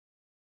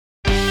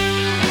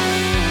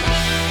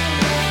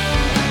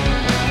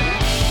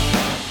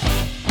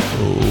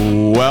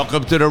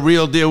Welcome to The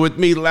Real Deal with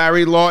me,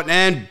 Larry Lawton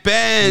and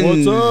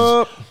Benz. What's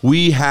up?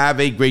 We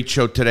have a great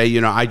show today. You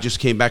know, I just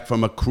came back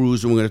from a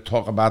cruise, and we're going to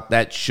talk about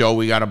that show.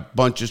 We got a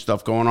bunch of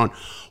stuff going on.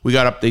 We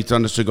got updates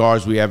on the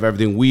cigars. We have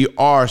everything. We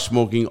are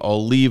smoking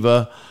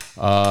Oliva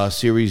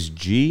Series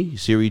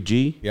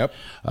G. Yep.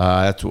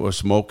 That's what we're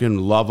smoking.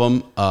 Love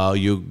them.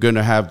 You're going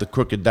to have the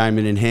Crooked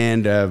Diamond in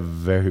hand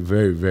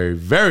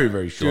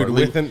very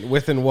shortly. Dude,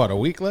 within what, a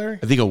week, Larry?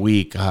 I think a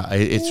week.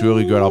 It's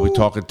really good. I'll be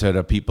talking to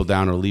the people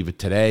down at Oliva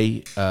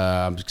today.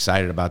 I'm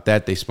excited about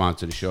that. They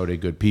sponsor the show. They're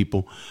good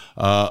people.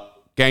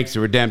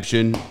 Gangster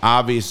Redemption,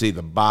 obviously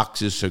the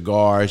boxes,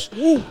 cigars.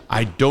 Woo.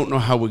 I don't know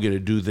how we're going to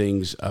do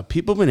things.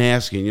 People have been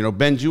asking, you know,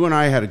 Benz, you and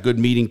I had a good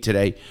meeting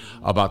today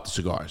about the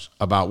cigars,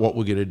 about what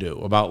we're going to do,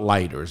 about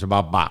lighters,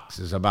 about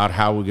boxes, about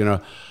how we're going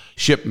to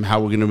ship them,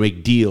 how we're going to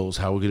make deals,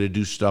 how we're going to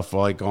do stuff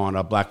like on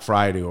a Black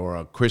Friday or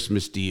a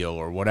Christmas deal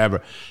or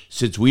whatever.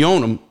 Since we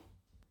own them,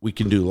 we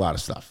can do a lot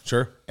of stuff.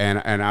 Sure. And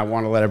I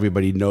want to let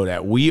everybody know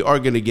that we are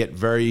going to get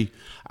very,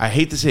 I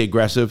hate to say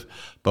aggressive,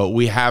 but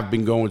we have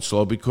been going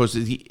slow because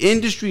the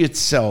industry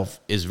itself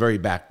is very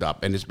backed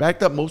up. And it's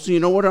backed up mostly, you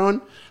know what,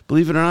 on?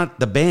 Believe it or not,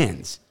 the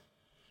bands.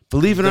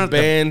 Believe it or not. The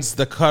bands,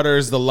 the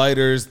cutters, the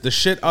lighters, the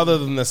shit other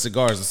than the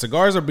cigars. The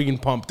cigars are being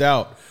pumped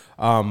out.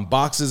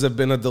 Boxes have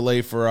been a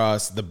delay for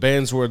us. The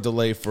bands were a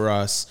delay for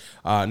us.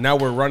 Now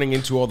we're running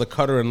into all the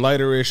cutter and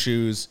lighter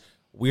issues.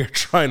 We are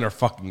trying our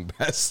fucking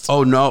best.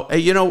 Oh, no. Hey,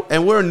 you know,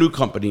 and we're a new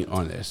company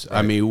on this. Right.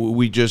 I mean,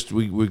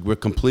 we're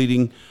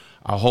completing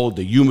our whole,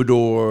 the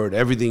humidor and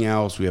everything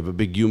else. We have a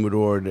big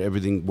humidor and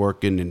everything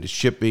working and the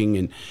shipping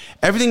and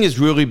everything is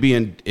really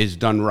is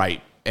done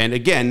right. And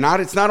again,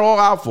 it's not all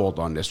our fault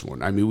on this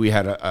one. I mean, we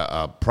had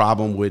a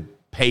problem with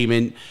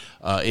payment.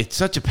 It's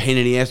such a pain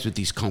in the ass with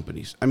these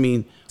companies. I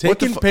mean,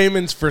 taking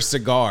payments for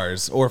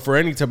cigars or for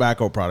any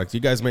tobacco product,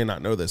 you guys may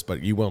not know this,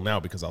 but you will now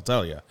because I'll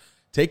tell you.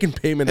 Taking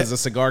payment as a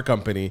cigar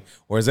company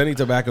or as any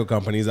tobacco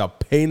company is a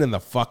pain in the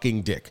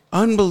fucking dick.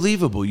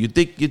 Unbelievable. You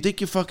think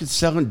you're fucking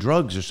selling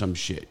drugs or some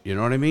shit. You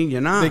know what I mean? You're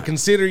not. They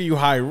consider you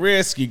high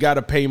risk. You got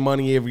to pay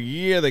money every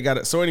year. They got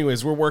it. So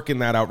anyways, we're working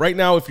that out. Right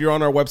now, if you're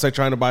on our website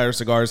trying to buy our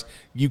cigars,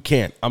 you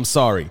can't. I'm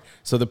sorry.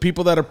 So the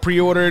people that are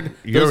pre-ordered,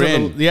 you're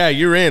in.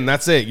 You're in.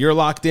 That's it. You're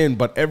locked in.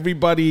 But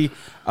everybody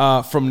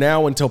from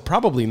now until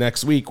probably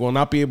next week will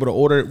not be able to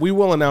order it. We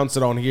will announce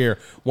it on here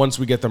once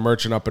we get the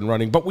merchant up and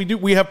running. But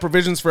we have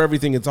provisions for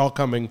everything. It's all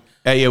coming.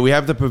 Yeah, we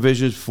have the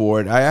provisions for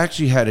it. I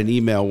actually had an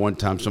email one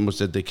time. Someone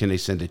said, can they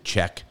send a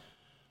check?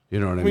 You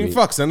know what I mean?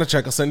 Fuck, send a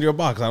check. I'll send you a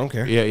box. I don't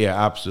care.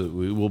 Yeah,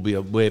 absolutely. We'll be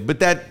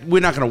but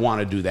we're not going to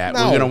want to do that.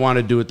 No. We're going to want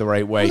to do it the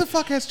right way. Who the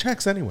fuck has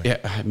checks anyway?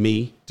 Yeah,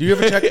 me. Do you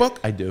have a checkbook?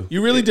 I do.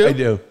 You really do? I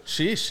do.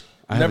 Sheesh.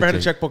 I never had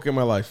a checkbook in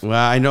my life. Well,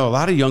 I know a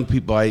lot of young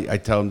people. I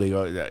tell them, they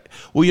go,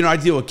 well, you know, I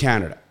deal with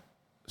Canada.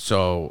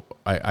 So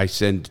I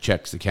send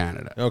checks to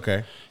Canada.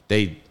 Okay.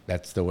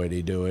 That's the way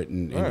they do it,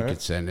 and you can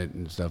send it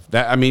and stuff.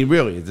 I mean,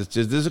 really,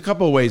 there's a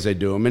couple of ways I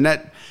do them, and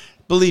that,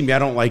 believe me, I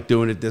don't like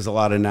doing it. There's a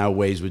lot of now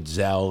ways with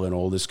Zelle and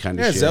all this kind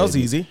of shit. Yeah, Zelle's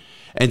easy.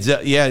 And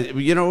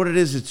you know what it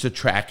is? It's the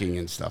tracking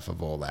and stuff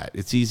of all that.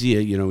 It's easier,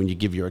 you know, when you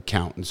give your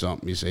accountant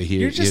something, you say,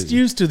 here. You're just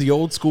used to the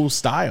old school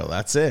style.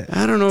 That's it.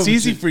 I don't know. It's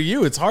easy for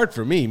you. It's hard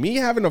for me. Me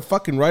having to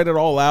fucking write it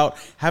all out,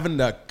 having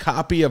a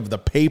copy of the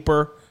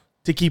paper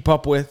to keep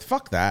up with.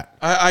 Fuck that.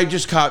 I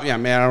just copy. Yeah,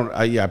 man.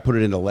 I put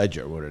it in the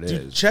ledger. What it is.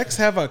 Do checks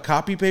have a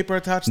copy paper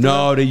attached to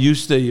No, them? they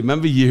used to. You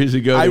remember years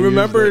ago? I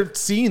remember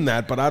seeing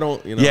that, but I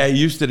don't. You know. Yeah, they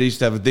used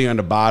to have a thing on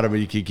the bottom,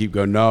 and you can keep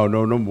going.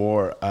 No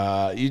more.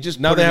 You just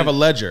now they have a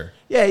ledger.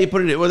 Yeah, you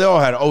put it in. Well, they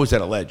always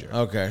had a ledger.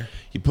 Okay.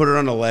 You put it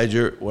on the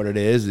ledger, what it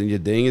is, and your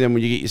thing, and then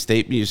when you get your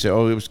statement, you say,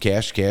 oh, it was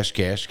cash.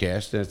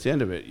 That's the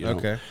end of it. You know?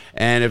 Okay.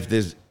 And if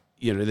there's,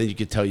 you know, then you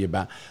could tell you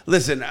about.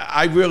 Listen,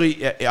 I'm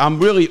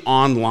really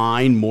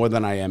online more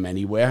than I am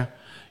anywhere.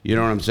 You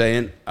know what I'm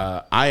saying?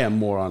 I am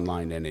more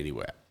online than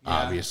anywhere. Yeah,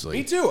 obviously.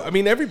 Me too. I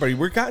mean, everybody.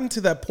 We're gotten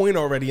to that point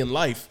already in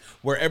life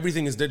where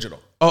everything is digital.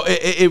 Oh,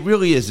 it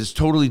really is. It's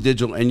totally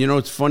digital. And you know,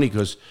 it's funny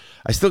because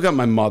I still got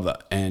my mother,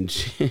 and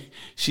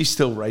she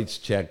still writes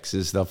checks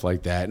and stuff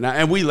like that.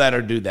 And we let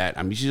her do that.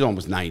 I mean, she's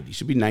almost 90.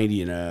 She'll be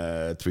 90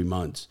 in 3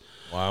 months.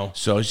 Wow.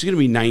 So she's going to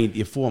be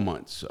 90 in 4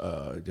 months,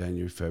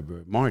 January,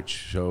 February,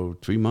 March. So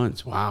 3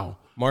 months. Wow.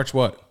 March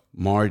what?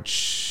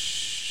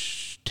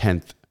 March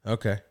 10th.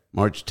 Okay.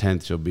 March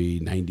 10th, she'll be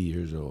 90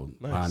 years old.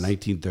 Nice.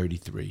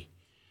 1933.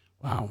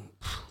 Wow.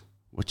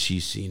 What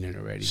she's seen it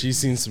already. She's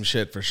seen some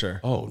shit for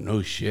sure. Oh,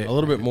 no shit. A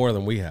little bit more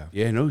than we have.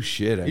 Yeah, no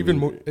shit. Even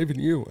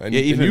you. And,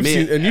 yeah, even me.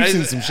 You've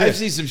seen some shit. I've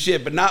seen some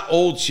shit, but not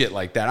old shit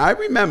like that. I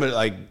remember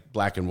like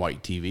black and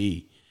white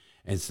TV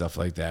and stuff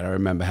like that. I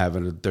remember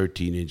having a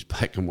 13-inch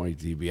black and white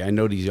TV. I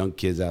know these young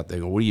kids out there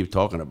go, what are you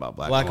talking about,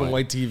 black and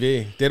white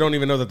TV? They don't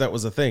even know that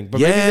was a thing.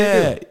 But yeah, maybe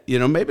they do. You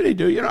know, maybe they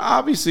do. You know,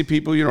 obviously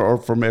people, you know, are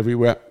from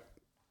everywhere.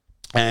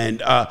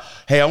 And,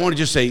 hey, I want to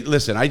just say,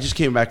 listen, I just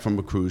came back from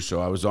a cruise. So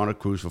I was on a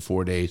cruise for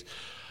 4 days.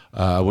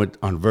 I went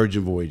on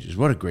Virgin Voyages.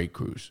 What a great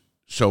cruise.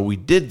 So we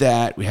did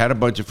that. We had a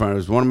bunch of fun. It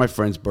was one of my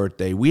friend's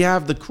birthday. We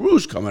have the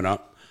cruise coming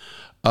up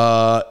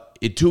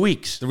in 2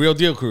 weeks. The Real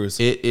Deal Cruise.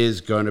 It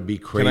is going to be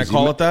crazy. Can I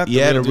call it that?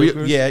 Yeah,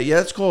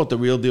 let's call it the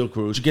Real Deal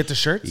Cruise. Did you get the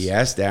shirts?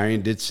 Yes,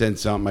 Darian did send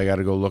something. I got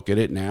to go look at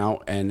it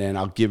now, and then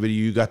I'll give it to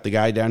you. You got the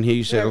guy down here.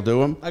 You said he'll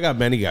do them? I got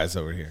many guys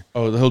over here.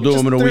 Oh, he'll do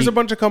them in a week? There's a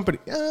bunch of company.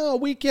 A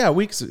week, yeah. A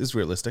week is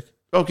realistic.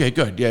 Okay,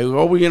 good. Yeah,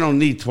 well, we don't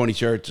need 20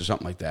 shirts or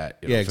something like that.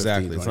 Yeah,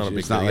 exactly. It's not a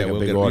big deal. Like a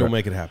big order. We'll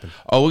make it happen.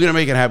 Oh, we're going to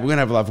make it happen. We're going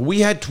to have a lot. We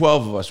had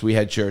 12 of us. We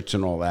had shirts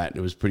and all that, and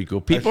it was pretty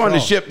cool. People on the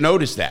ship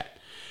noticed that.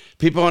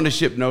 People on the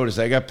ship noticed.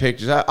 I got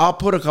pictures. I'll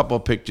put a couple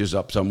of pictures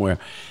up somewhere.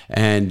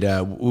 And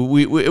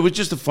it was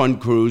just a fun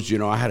cruise. You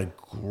know, I had a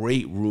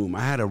great room.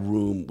 I had a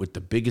room with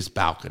the biggest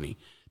balcony.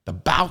 The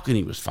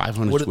balcony was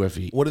 500 square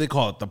feet. What do they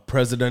call it? The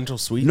presidential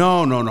suite?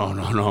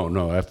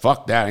 No.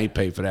 Fuck that. I ain't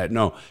paid for that.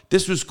 No.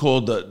 This was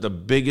called the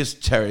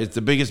biggest terrace. It's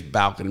the biggest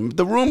balcony.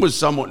 The room was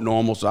somewhat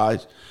normal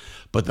size,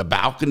 but the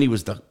balcony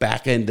was the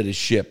back end of the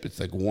ship. It's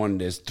like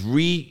there's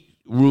 3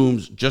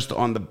 rooms just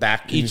on the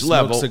back, each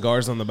level.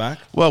 Cigars on the back?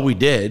 Well, we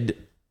did.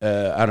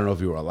 I don't know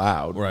if you were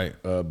allowed. Right.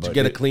 Did you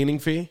get a cleaning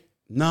fee?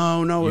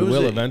 No. You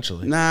will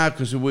eventually. Nah,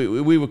 because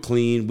we were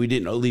clean. We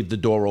didn't leave the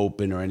door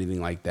open or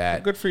anything like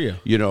that. Good for you.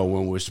 You know,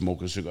 when we were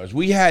smoking cigars.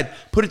 We had,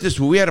 put it this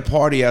way, we had a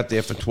party out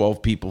there for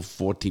 12 people,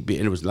 14 people,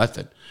 and it was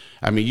nothing.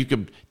 I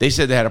mean, they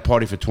said they had a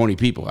party for 20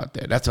 people out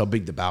there. That's how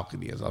big the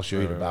balcony is. I'll show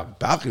you the balcony.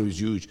 The balcony was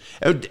huge.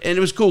 And it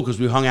was cool because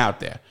we hung out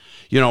there.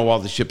 You know, while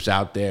the ship's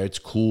out there, it's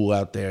cool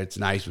out there. It's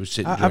nice. We're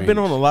sitting. I've been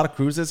on a lot of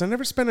cruises. I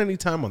never spent any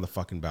time on the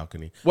fucking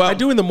balcony. Well, I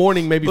do in the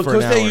morning, maybe for an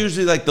hour. Because they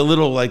usually like the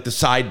little, like the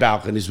side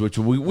balconies, which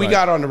we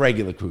got on the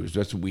regular cruise.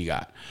 That's what we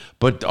got.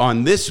 But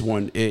on this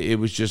one, it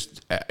was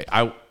just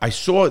I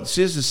saw it. This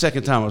is the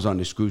second time I was on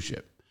this cruise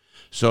ship.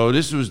 So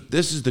this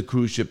is the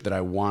cruise ship that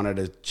I wanted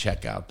to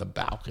check out the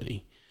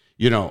balcony.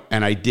 You know,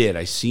 and I did.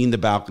 I seen the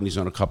balconies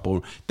on a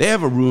couple. They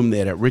have a room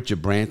there that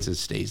Richard Branson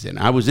stays in.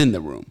 I was in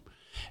the room.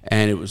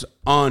 And it was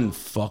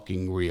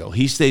unfucking real.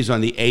 He stays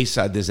on the A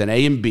side. There's an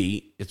A and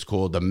B. It's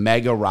called the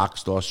Mega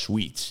Rockstar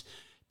Suites.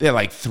 They're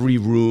like 3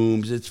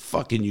 rooms. It's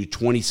fucking you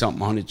 20-something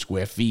 100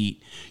 square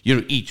feet. You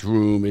know, each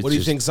room. What do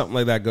you think something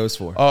like that goes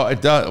for? Oh,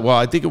 it does. Well,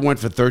 I think it went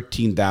for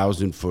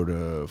 $13,000 for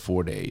the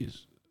 4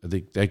 days. I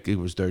think it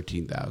was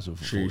 $13,000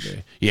 for 4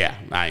 days. Yeah,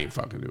 I ain't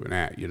fucking doing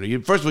that. You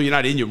know, first of all, you're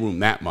not in your room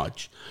that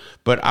much.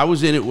 But I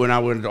was in it when I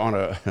went on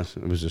it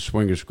was a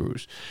swingers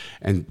cruise,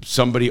 and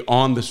somebody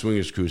on the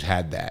swingers cruise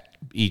had that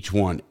each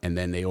one, and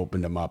then they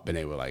opened them up, and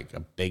they were like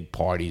big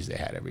parties they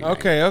had every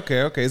night.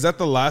 Okay. Is that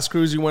the last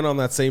cruise you went on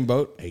that same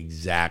boat?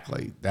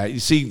 Exactly. That you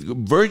see,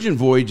 Virgin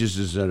Voyages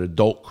is an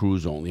adult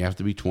cruise only. You have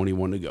to be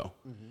 21 to go.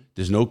 Mm-hmm.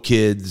 There's no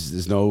kids.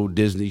 There's no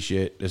Disney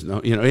shit. There's no,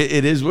 you know,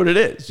 it is what it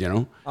is, you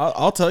know.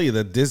 I'll tell you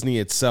that Disney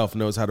itself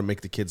knows how to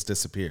make the kids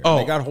disappear. Oh,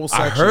 they got whole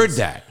sections I heard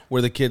that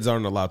where the kids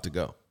aren't allowed to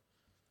go.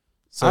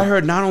 So I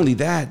heard not only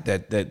that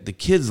the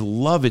kids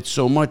love it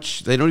so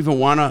much they don't even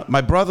want to.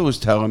 My brother was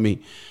telling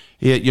me,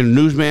 your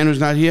newsman who's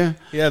not here.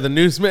 Yeah, the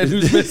newsman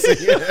who's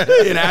missing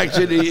in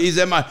action.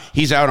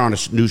 He's out on a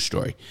news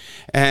story,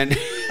 and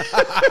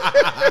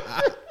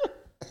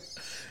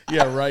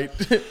yeah, right.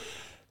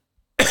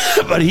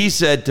 But he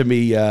said to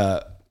me,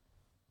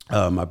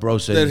 my bro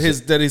said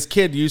that his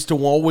kid used to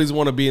always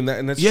want to be in that,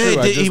 and that's true.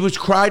 Yeah, he was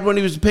cried when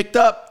he was picked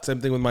up.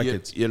 Same thing with my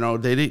kids. You know,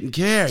 they didn't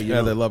care.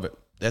 Yeah, they love it.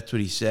 That's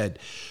what he said.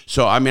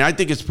 So, I mean, I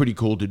think it's pretty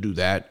cool to do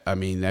that. I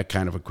mean, that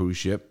kind of a cruise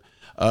ship.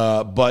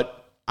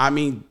 But, I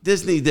mean,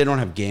 Disney, they don't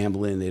have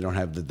gambling. They don't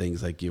have the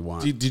things like you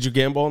want. Did you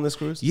gamble on this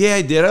cruise? Yeah,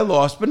 I did. I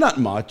lost, but not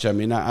much. I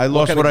mean, I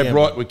lost what I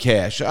brought with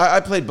cash.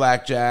 I played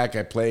blackjack.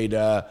 I played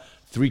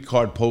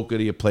 3-card poker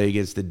to play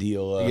against the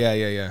deal.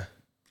 Yeah.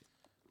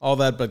 All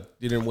that, but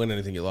you didn't win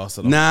anything. You lost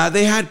it all. Nah,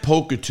 they had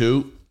poker,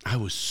 too. I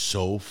was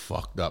so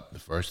fucked up the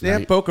first night. They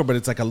have poker, but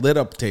it's like a lit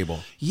up table.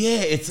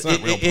 Yeah, it's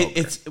not real poker.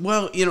 It's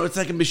well, you know, it's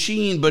like a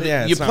machine, but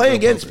yeah, you play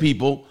against poker.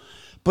 people.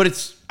 But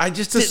it's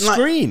a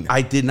screen.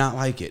 I did not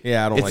like it.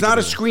 Yeah, I don't. It's not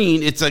a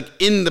screen. It's like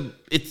in the.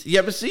 It's you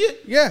ever see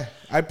it? Yeah,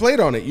 I played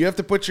on it. You have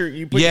to put your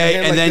hand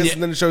like this,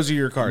 and then it shows you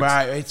your cards.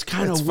 Right, it's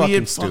kind of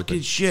weird,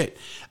 fucking shit.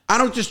 I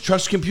don't just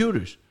trust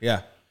computers.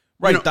 Yeah,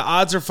 right. You know, the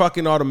odds are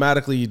fucking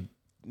automatically.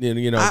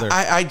 You know,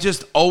 I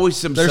just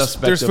always am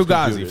suspect. There's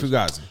Fugazi.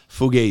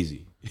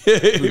 Fugazi.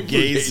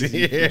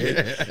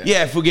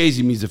 Yeah,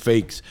 Fugazi means the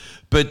fakes.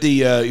 But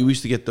we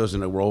used to get those in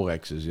the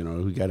Rolexes, you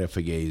know. We got a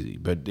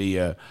Fugazi. But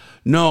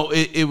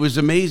it was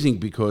amazing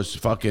because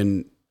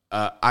fucking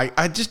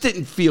I just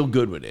didn't feel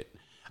good with it.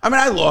 I mean,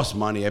 I lost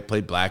money. I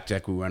played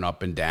blackjack. We went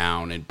up and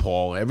down, and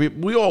Paul.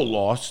 We all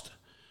lost,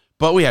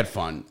 but we had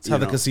fun. That's how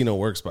the casino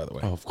works, by the way.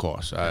 Oh, of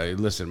course.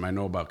 Listen, I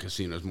know about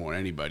casinos more than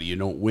anybody. You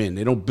don't win.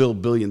 They don't build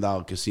 $1 billion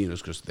casinos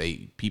because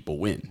people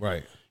win.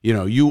 Right. You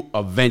know, you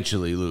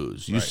eventually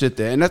lose. You sit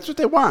there, and that's what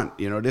they want.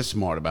 You know, they're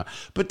smart about.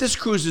 But this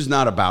cruise is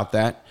not about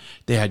that.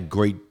 They had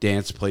great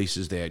dance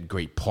places. They had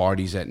great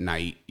parties at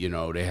night. You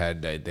know, they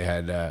had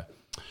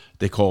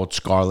They call it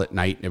Scarlet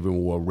Night.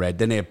 Everyone wore red.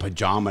 Then they had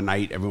Pajama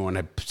Night. Everyone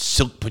had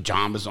silk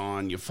pajamas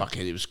on.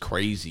 It was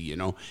crazy, you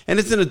know. And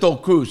it's an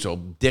adult cruise, so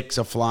dicks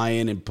are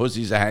flying and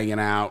pussies are hanging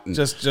out and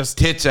just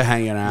tits are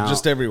hanging out.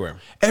 Just everywhere.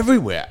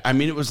 Everywhere. I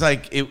mean, it was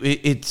like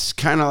it's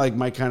kind of like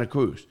my kind of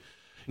cruise.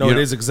 No, it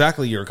is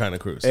exactly your kind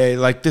of cruise.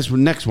 Like this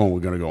next one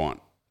we're gonna go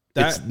on.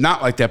 It's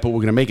not like that, but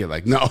we're gonna make it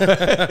like no.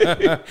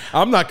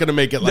 I'm not gonna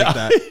make it like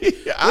that.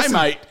 I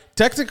might.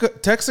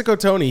 Texaco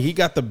Tony, he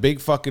got the big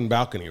fucking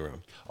balcony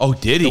room. Oh,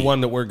 did he? The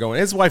one that we're going.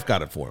 His wife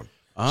got it for him.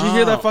 Did you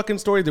hear that fucking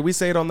story? Did we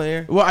say it on the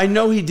air? Well, I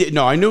know he did.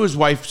 No, I knew his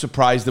wife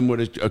surprised him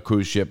with a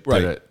cruise ship.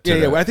 Right.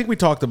 Yeah. I think we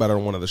talked about it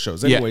on one of the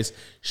shows. Anyways,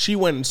 she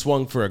went and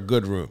swung for a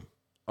good room.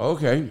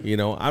 Okay. You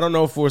know, I don't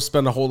know if we'll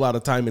spend a whole lot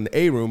of time in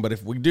a room, but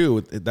if we do,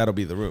 that'll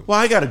be the room. Well,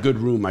 I got a good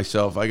room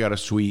myself. I got a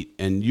suite,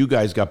 and you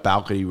guys got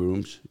balcony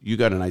rooms. You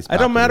got a nice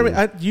balcony. I don't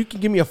matter. You can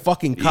give me a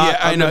fucking cot. Yeah,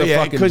 I know.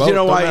 Yeah, because you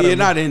know why? You're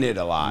not in it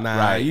a lot. Nah,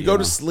 right? You go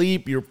to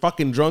sleep. You're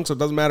fucking drunk, so it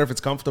doesn't matter if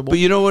it's comfortable. But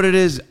you know what it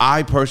is?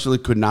 I personally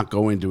could not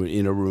go into an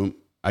inner room.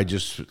 I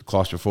just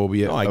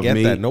claustrophobia. No, I get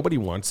that. Nobody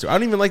wants to. I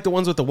don't even like the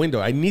ones with the window.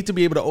 I need to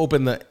be able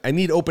to I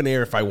need open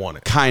air if I want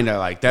it. Kind of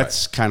like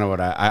that's kind of what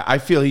I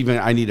feel. Even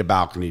I need a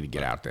balcony to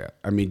get out there.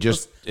 I mean,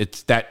 just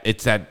it's that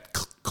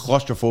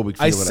claustrophobic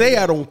feeling.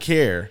 I don't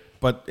care,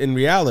 but in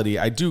reality,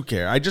 I do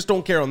care. I just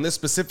don't care on this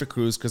specific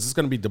cruise because it's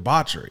going to be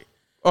debauchery.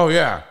 Oh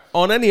yeah.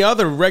 On any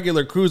other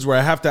regular cruise where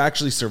I have to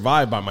actually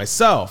survive by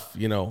myself,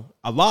 you know,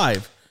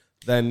 alive,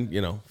 then you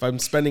know, if I'm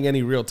spending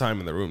any real time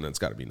in the room, then it's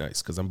got to be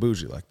nice because I'm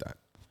bougie like that.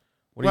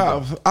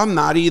 Well, I'm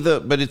not either,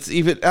 but it's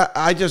even.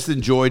 I just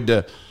enjoyed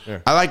the.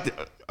 Yeah. I like the.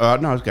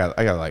 No,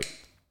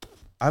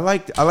 I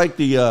like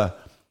the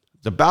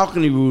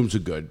balcony rooms are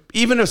good.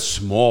 Even a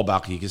small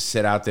balcony, you can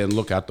sit out there and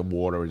look out the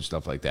water and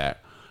stuff like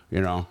that.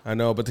 You know. I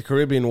know, but the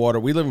Caribbean water.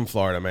 We live in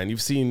Florida, man.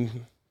 You've seen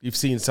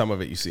some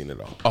of it. You've seen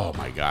it all. Oh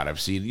my God, I've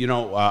seen. You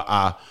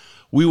know,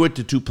 we went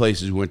to two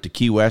places. We went to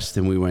Key West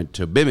and we went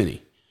to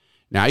Bimini.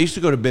 Now I used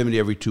to go to Bimini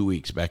every 2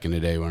 weeks back in the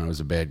day when I was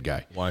a bad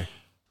guy. Why?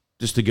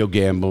 Just to go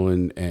gamble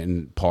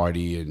and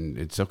party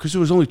and stuff. Because it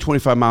was only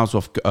 25 miles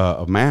off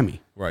of Miami.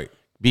 Right.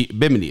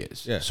 Bimini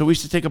is. Yeah. So we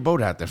used to take a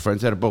boat out there.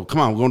 Friends had a boat. Come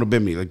on, we're going to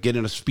Bimini. Like, get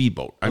in a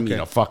speedboat. I mean,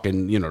 a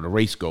fucking, the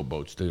race go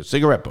boats, the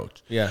cigarette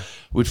boats. Yeah.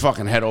 We'd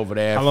fucking head over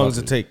there. How long does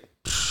it take?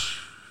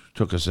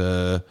 Took us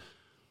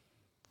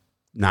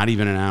not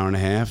even an hour and a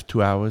half,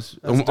 2 hours.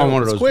 On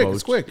one of those boats.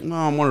 It's quick. No,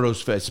 on one of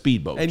those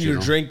speedboats. And you're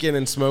drinking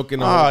and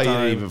smoking all the time. You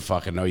don't even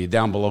fucking know. You're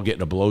down below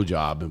getting a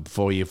blowjob and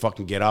before you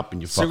fucking get up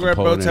and you fucking cigarette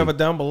boats have a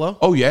down below?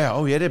 Oh,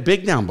 yeah. They're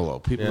big down below.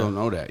 People don't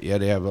know that. Yeah,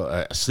 they have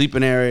a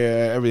sleeping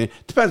area, everything.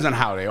 Depends on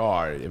how they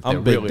are. If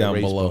I'm they're big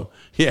down below. Boat.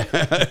 Yeah.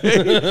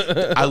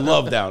 I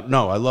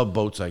love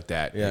boats like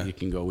that. Yeah. You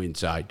can go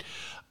inside.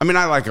 I mean,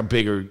 I like a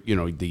bigger,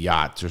 the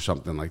yachts or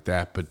something like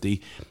that. But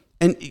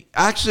and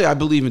actually, I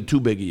believe in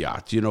too big of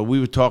yachts. We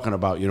were talking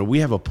about, we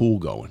have a pool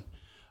going.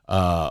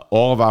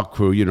 All of our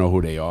crew, you know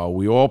who they are.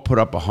 We all put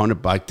up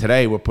 $100. Like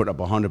today, we're putting up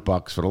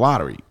 $100 for the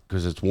lottery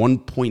because it's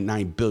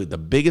 $1.9 billion, the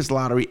biggest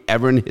lottery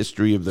ever in the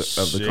history of the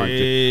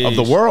country, of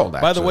the world.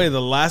 Actually. By the way,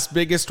 the last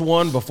biggest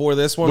one before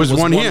this one was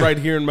one right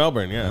here in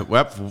Melbourne. Yeah,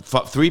 well,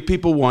 3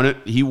 people won it.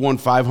 He won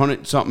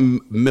 500-something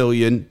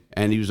million,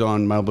 and he was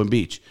on Melbourne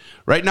Beach,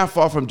 right not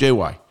far from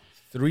JY.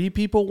 3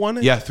 people won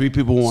it? Yeah, 3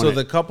 people won it. So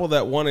the couple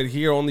that won it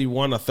here only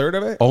won a third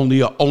of it?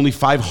 Only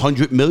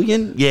 500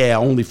 million? Yeah,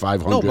 only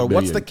 500 million. No, but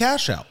what's the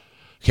cash out?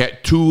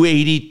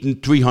 280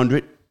 and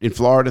 300. In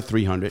Florida,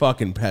 300.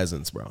 Fucking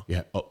peasants, bro.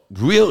 Yeah. Oh,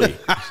 really?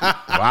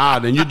 Wow,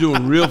 then you're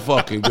doing real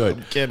fucking good.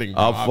 I'm kidding,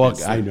 bro,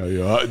 fuck. I know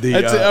you are.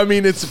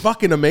 It's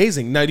fucking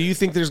amazing. Now, do you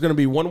think there's going to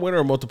be one winner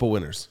or multiple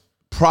winners?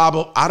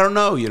 Probably, I don't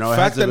know. The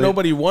fact that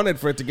nobody wanted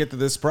for it to get to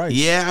this price.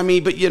 Yeah, I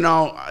mean, but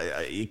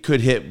it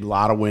could hit a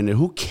lot of winners.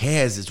 Who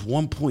cares? It's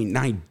 $1.9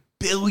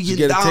 billion. Did you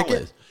get a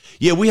ticket?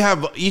 Yeah, we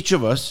have each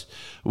of us.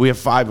 We have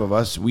 5 of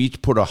us. We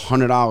each put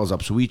 $100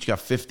 up, so we each got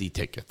 50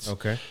 tickets.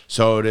 Okay.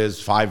 So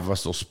there's 5 of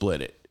us will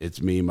split it.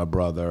 It's me, my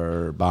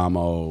brother,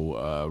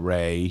 Bamo,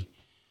 Ray,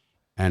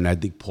 and I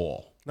think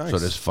Paul. Nice. So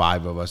there's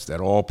 5 of us that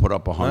all put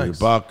up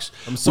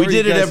 $100. We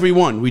did it every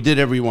one. We did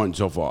every one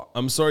so far.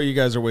 I'm sorry you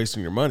guys are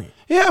wasting your money.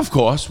 Yeah, of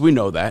course. We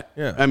know that.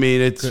 Yeah. I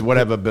mean, it's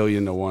whatever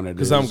billion to one it is.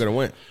 Because I'm going to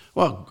win.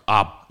 Well,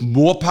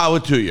 more power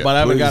to you. But I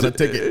haven't got a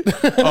ticket.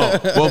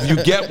 Well, if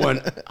you get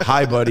one,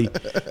 hi, buddy.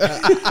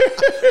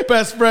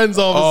 Best friends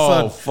all of a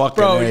sudden. Oh, fucking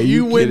bro,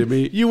 you win,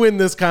 me? You win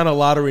this kind of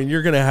lottery, and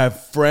you're going to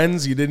have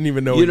friends you didn't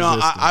even know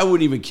existed. I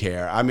wouldn't even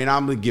care. I mean,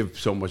 I'm going to give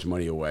so much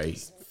money away.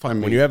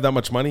 When you have that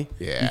much money,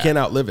 you can't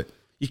outlive it.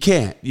 You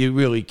can't. You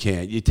really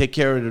can't. You take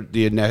care of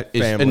the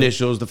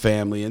initials, the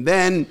family, and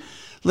then,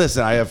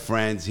 listen, I have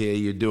friends here.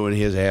 You're doing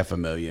here's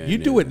 $500,000. You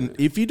do it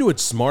if you do it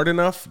smart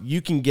enough. You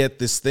can get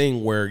this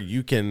thing where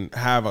you can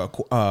have a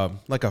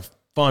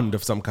fund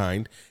of some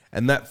kind,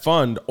 and that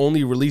fund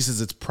only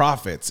releases its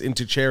profits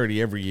into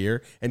charity every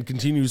year and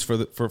continues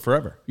for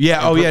forever. Yeah.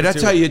 Oh, yeah.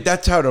 That's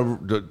how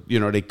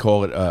they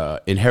call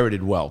it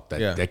inherited wealth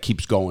that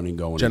keeps going and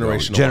going.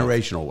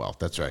 Generational wealth.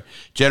 That's right.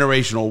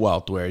 Generational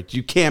wealth, where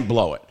you can't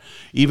blow it.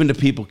 Even the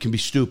people can be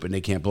stupid and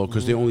they can't blow it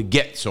because they only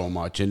get so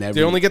much, and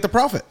they only get the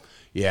profit.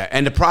 Yeah,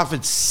 and the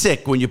profit's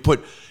sick when you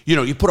put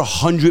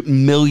 $100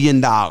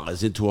 million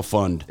into a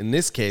fund. In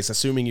this case,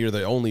 assuming you're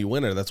the only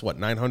winner, that's what,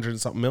 900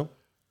 and something mil?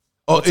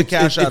 Oh, it's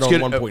cash out on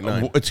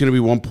 1.9. It's going to be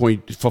 1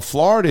 point. For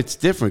Florida, it's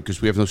different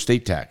because we have no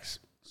state tax.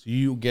 So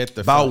you get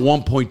about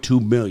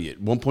 1.2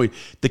 million.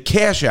 The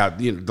cash out,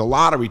 the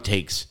lottery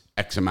takes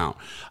X amount.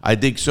 I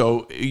think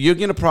so. You're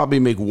going to probably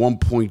make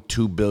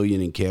 1.2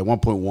 billion in cash,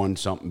 1.1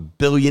 something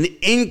billion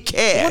in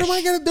cash. What am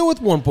I going to do with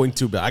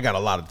 1.2 billion? I got a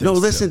lot of things. No,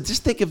 listen,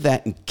 just think of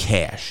that in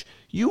cash.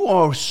 You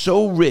are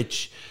so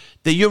rich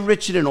that you're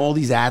richer than all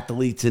these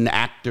athletes and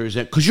actors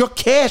because you're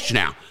cash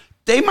now.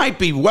 They might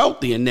be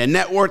wealthy and their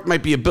net worth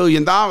might be $1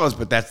 billion,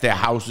 but that's their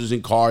houses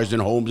and cars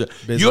and homes.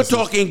 Businesses. You're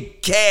talking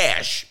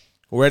cash.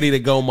 Ready to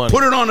go money.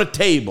 Put it on a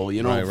table,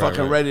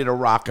 ready to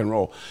rock and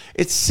roll.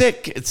 It's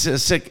sick. It's a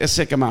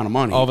sick amount of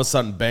money. All of a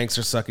sudden, banks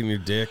are sucking your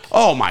dick.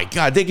 Oh, my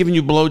God. They're giving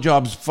you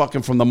blowjobs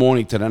fucking from the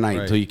morning to the night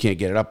until you can't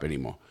get it up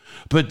anymore.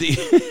 But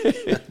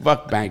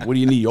fuck bank. What do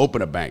you need? You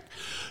open a bank.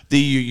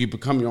 You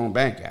become your own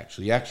bank,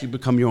 actually. You actually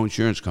become your own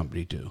insurance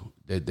company, too.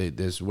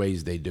 There's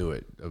ways they do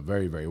it.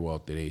 Very, very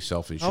well. They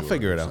self-insure. I'll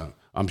figure it out.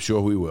 I'm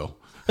sure we will.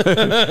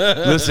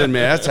 Listen,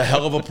 man, that's a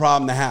hell of a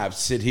problem to have.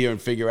 Sit here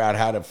and figure out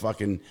how to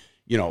fucking,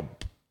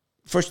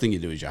 first thing you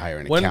do is you hire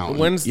an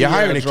accountant. You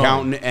hire an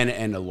accountant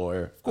and a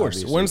lawyer. Of course.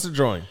 Obviously. When's the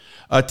drawing?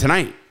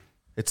 Tonight.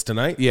 It's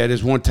tonight? Yeah,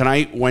 there's one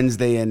tonight,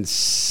 Wednesday, and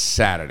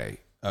Saturday.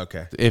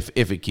 Okay. If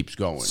it keeps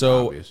going.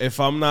 So obviously. If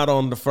I'm not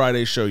on the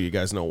Friday show, you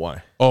guys know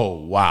why.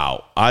 Oh,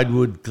 wow. I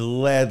would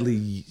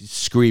gladly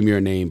scream your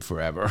name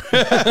forever.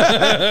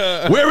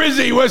 Where is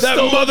he? Where's that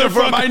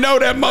motherfucker? I know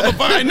that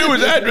motherfucker. I knew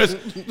his address.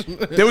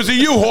 There was a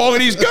U-Haul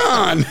and he's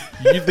gone.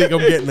 You think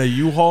I'm getting a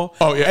U-Haul?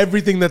 Oh, yeah.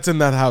 Everything that's in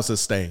that house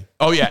is staying.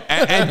 Oh, yeah.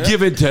 And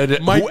give it to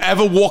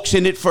whoever walks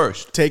in it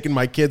first. Taking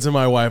my kids and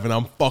my wife, and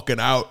I'm fucking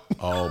out.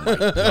 Oh, my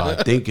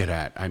God. Think of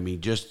that. I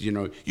mean, just,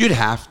 you'd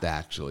have to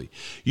actually.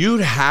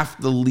 You'd have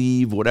to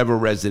leave whatever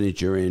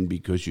residence you're in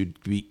because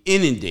you'd be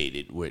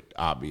inundated with,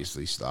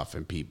 obviously, stuff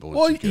and people. And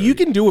well, you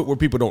can do it where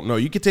people don't know.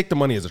 You could take the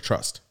money as a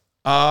trust.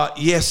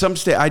 Yeah, some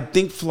state. I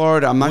think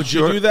Florida. I'm not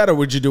sure. Would you do that, or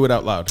would you do it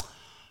out loud?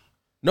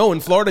 No, in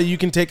Florida, you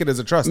can take it as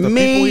a trust. I'd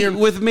probably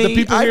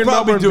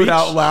do it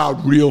out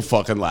loud, real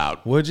fucking loud.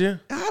 Would you?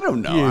 I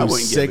don't know. You I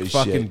wouldn't sick give a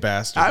fucking shit.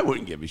 bastard. I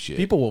wouldn't give a shit.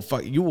 People will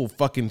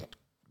fucking.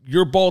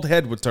 Your bald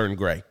head would turn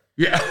gray.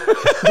 Yeah,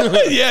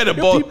 yeah. The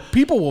bald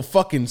people will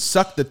fucking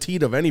suck the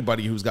teat of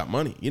anybody who's got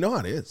money. You know how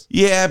it is.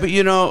 Yeah, but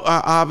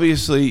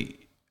obviously.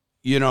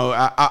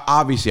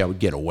 Obviously, I would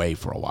get away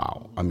for a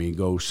while. I mean,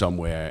 go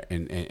somewhere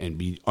and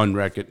be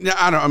unrecognized.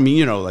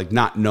 Like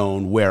not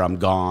known where I'm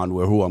gone,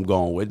 who I'm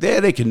going with.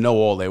 They can know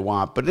all they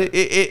want, but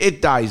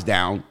it dies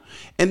down.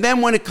 And then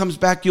when it comes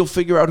back, you'll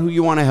figure out who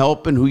you want to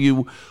help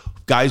and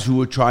guys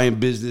who are trying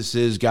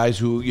businesses, guys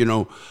who,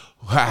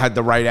 had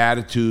the right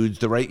attitudes,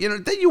 then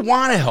you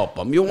want to help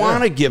them. You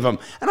want to give them.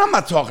 And I'm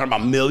not talking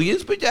about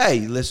millions, but hey,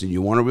 listen,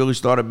 you want to really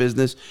start a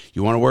business,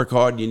 you want to work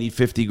hard, you need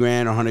 50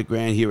 grand, 100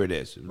 grand, here it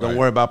is. Don't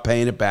worry about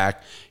paying it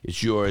back.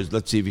 It's yours.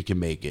 Let's see if you can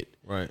make it.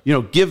 Right.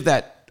 Give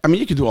that. I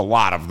mean, you can do a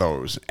lot of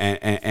those. And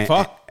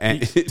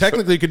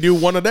technically, you could do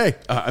one a day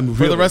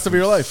for the rest of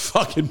your life.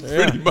 Fucking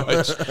pretty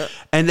much.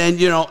 And then,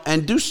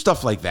 and do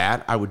stuff like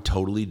that. I would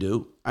totally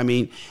do. I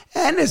mean,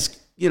 and it's,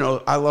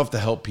 I love to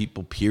help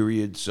people,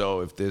 period.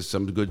 So if there's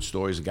some good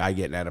stories, a guy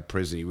getting out of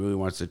prison, he really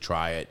wants to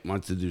try it,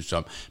 wants to do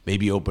something,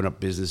 maybe open up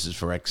businesses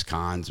for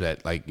ex-cons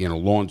at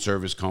lawn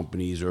service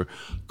companies or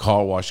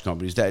car wash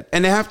companies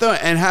and they have to,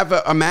 and have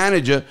a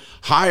manager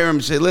hire them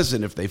and say,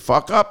 listen, if they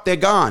fuck up, they're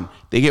gone.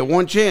 They get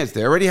one chance.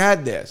 They already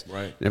had theirs.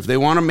 Right. And if they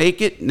want to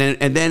make it, and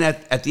then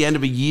at the end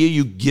of a year,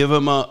 you give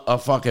them a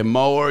fucking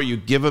mower, you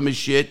give them a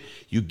shit,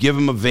 you give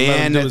him a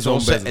van, and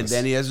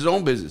then he has his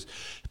own business.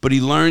 But he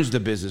learns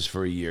the business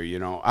for a year,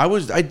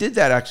 I did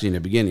that actually in the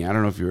beginning. I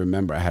don't know if you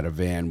remember. I had a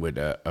van with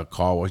a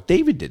car wash.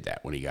 David did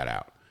that when he got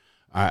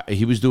out.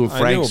 He was doing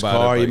Frank's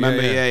car. You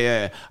remember?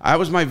 Yeah. I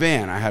was my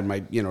van. I had my,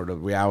 the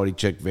reality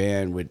check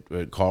van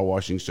with car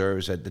washing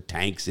service. Had the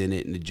tanks in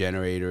it and the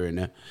generator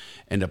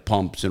and the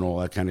pumps and all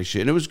that kind of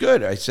shit. And it was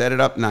good. I set it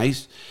up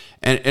nice.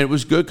 And it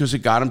was good because it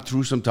got him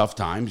through some tough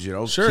times,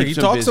 Sure, he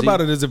talks about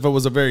it as if it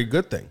was a very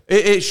good thing.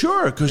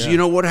 Sure, because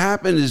what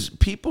happened is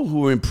people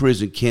who are in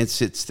prison can't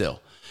sit still.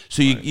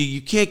 So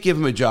you can't give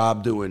him a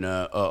job doing,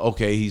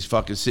 okay, he's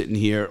fucking sitting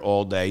here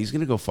all day. He's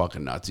going to go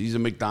fucking nuts. He's a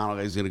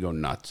McDonald's. He's going to go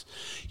nuts.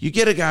 You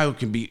get a guy who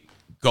can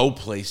go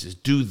places,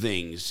 do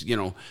things.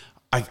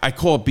 I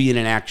call it being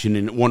in action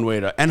in one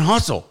way and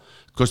hustle.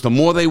 Because the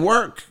more they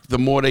work, the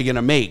more they're going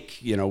to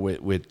make,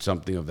 with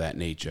something of that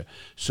nature.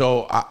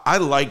 So I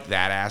like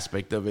that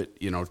aspect of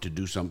it, to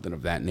do something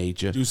of that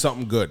nature. Do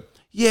something good.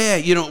 Yeah,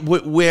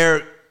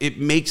 where it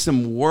makes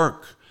them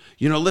work.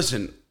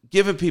 Listen,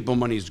 giving people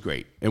money is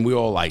great, and we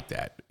all like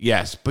that.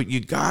 Yes, but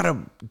you gotta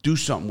do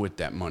something with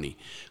that money,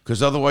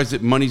 because otherwise,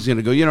 money's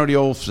gonna go. You know the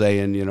old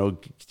saying,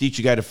 teach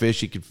a guy to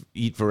fish, he could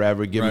eat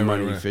forever. Give him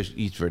money, he fish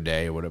eats for a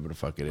day, or whatever the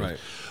fuck it is. Right.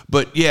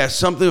 But yeah,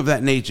 something of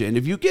that nature. And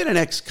if you get an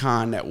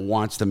ex-con that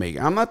wants to make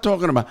it, I'm not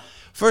talking about.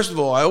 First of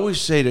all, I always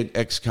say to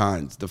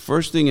ex-cons, the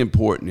first thing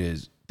important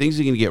is things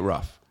are gonna get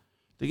rough.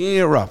 They're gonna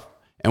get rough,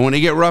 and when they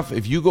get rough,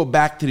 if you go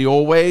back to the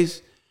old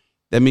ways,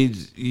 that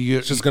means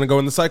it's just going to go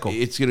in the cycle.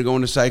 It's going to go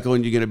in the cycle,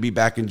 and you're going to be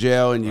back in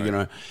jail, and you're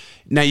going to.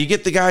 Now you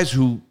get the guys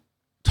who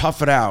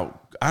tough it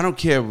out. I don't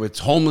care if it's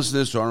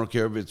homelessness, or I don't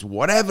care if it's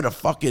whatever the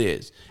fuck it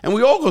is, and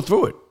we all go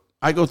through it.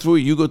 I go through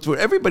it. You go through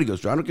it. Everybody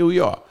goes through it. I don't care who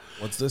you are.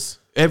 What's this?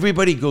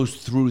 Everybody goes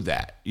through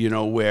that.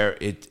 Where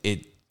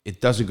it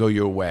doesn't go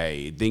your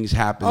way. Things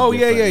happen. Oh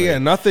yeah.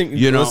 Nothing.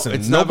 Listen,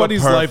 it's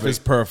nobody's life is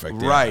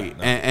perfect, right?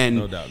 Yeah, and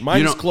no doubt.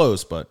 Mine's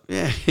close, but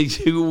yeah,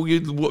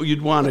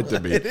 you'd want it to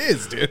be. It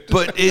is, dude.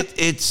 But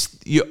it's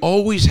you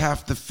always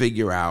have to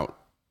figure out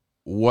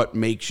what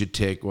makes you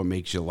tick, what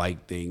makes you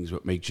like things,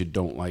 what makes you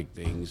don't like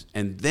things,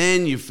 and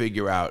then you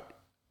figure out,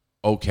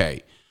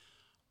 okay,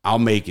 I'll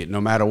make it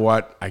no matter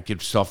what. I can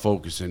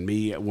self-focus. And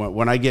me,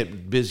 when I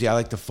get busy, I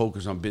like to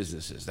focus on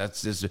businesses.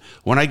 That's just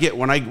when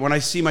I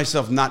see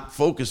myself not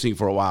focusing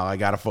for a while, I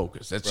gotta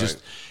focus. That's right.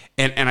 Just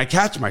and I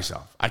catch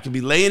myself. I can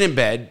be laying in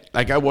bed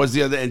like I was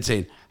the other day and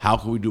saying, how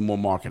can we do more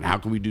marketing? How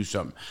can we do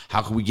something?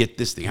 How can we get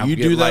this thing? How you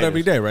can we do that lighters?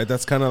 Every day, right?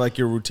 That's kind of like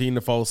your routine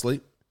to fall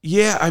asleep.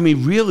 Yeah, I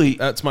mean, really,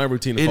 that's my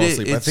routine to fall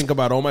asleep. I think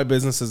about all my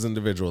businesses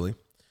individually,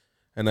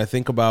 and I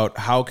think about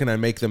how can I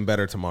make them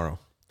better tomorrow.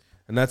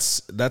 And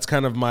that's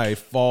kind of my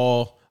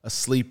fall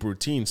asleep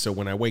routine. So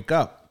when I wake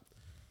up,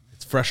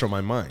 it's fresh on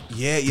my mind.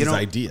 Yeah, these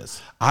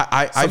ideas.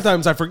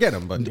 Sometimes I forget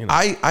them, but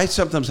I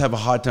sometimes have a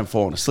hard time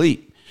falling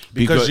asleep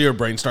because your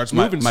brain starts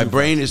moving. My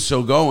brain is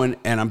so going,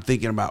 and I'm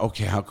thinking about,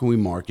 okay, how can we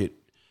market?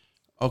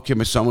 Okay,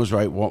 my son was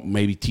right. Well,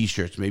 maybe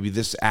T-shirts, maybe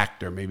this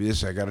actor, maybe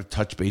this. I got to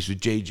touch base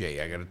with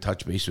JJ. I got to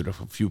touch base with a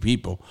few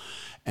people,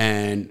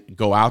 and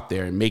go out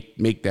there and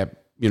make that.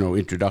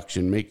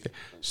 Introduction, make the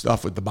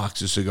stuff with the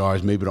box of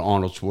cigars, maybe the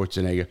Arnold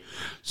Schwarzenegger,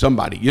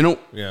 somebody,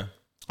 Yeah.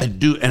 I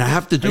do, and I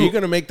have to do. Are you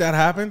going to make that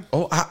happen?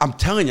 Oh, I'm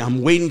telling you,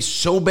 I'm waiting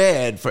so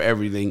bad for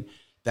everything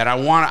that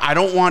I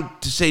don't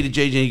want to say to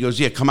JJ, he goes,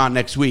 yeah, come out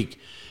next week.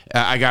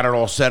 I got it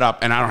all set up,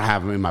 and I don't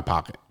have them in my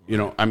pocket.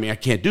 I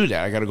can't do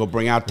that. I got to go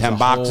bring out 10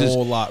 boxes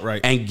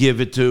right. and give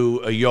it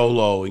to a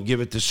YOLO and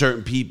give it to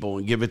certain people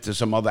and give it to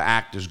some other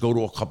actors, go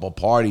to a couple of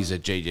parties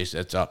that JJ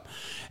sets up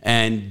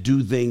and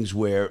do things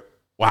where,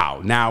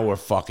 wow, now we're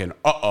fucking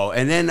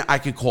and then I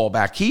could call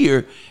back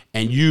here,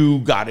 and you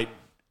got it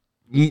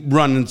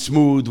running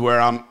smooth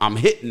where I'm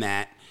hitting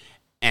that,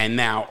 and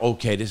now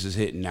okay, this is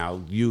hitting.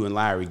 Now you and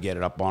Larry get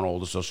it up on all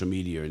the social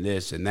media and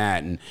this and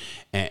that,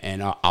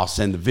 and I'll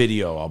send the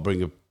video. I'll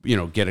bring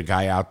get a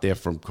guy out there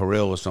from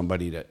Kirill or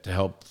somebody to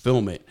help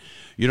film it.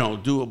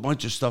 Do a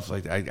bunch of stuff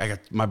like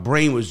that. My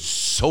brain was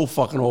so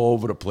fucking all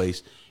over the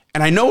place,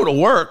 and I know it'll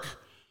work.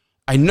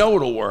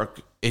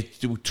 It's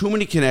too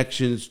many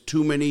connections,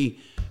 too many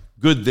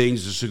good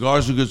things. The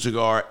cigar's a good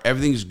cigar.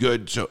 Everything's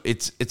good. So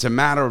it's a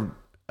matter of,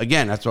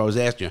 again, that's what I was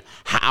asking you.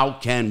 How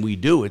can we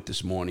do it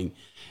this morning?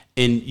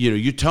 And,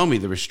 you tell me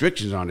the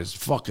restrictions on it is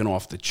fucking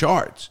off the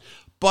charts.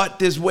 But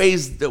there's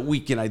ways that we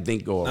can, I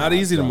think, go around. Not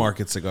easy to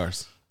market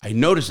cigars. I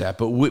noticed that,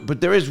 but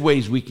there is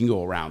ways we can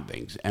go around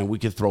things, and we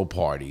could throw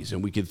parties,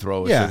 and we could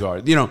throw a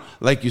cigar.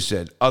 Like you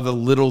said, other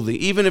little things,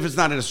 even if it's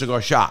not in a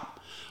cigar shop,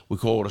 we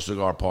call it a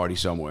cigar party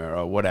somewhere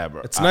or whatever.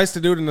 It's nice to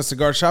do it in a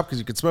cigar shop because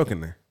you can smoke in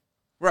there.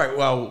 Right.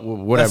 Well,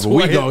 whatever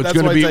we go, it's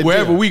going to be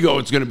wherever we go.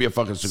 It's going to be a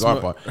fucking cigar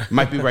party. It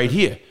might be right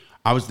here.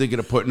 I was thinking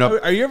of putting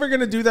up. Are you ever going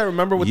to do that?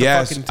 Remember with the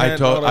fucking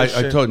tent?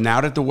 I told. Now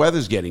that the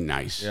weather's getting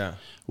nice,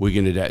 we're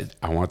going to.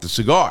 I want the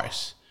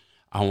cigars.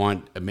 I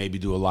want to maybe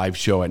do a live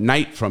show at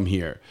night from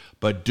here,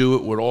 but do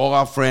it with all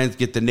our friends.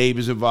 Get the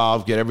neighbors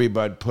involved. Get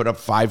everybody. Put up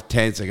 5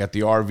 tents. I got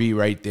the RV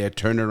right there.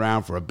 Turn it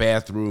around for a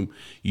bathroom.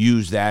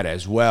 Use that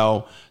as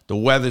well. The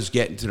weather's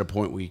getting to the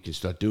point where you can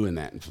start doing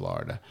that in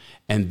Florida,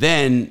 and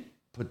then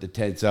put the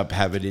tents up,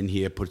 have it in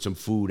here, put some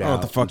food out.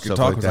 What the fuck you're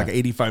talking? It's like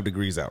 85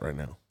 degrees out right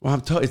now.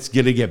 Well, it's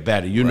going to get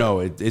better.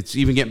 It's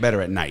even getting better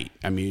at night.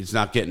 I mean, it's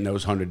not getting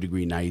those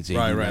 100-degree nights.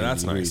 Right.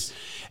 That's degrees.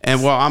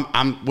 Nice. And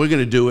we're going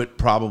to do it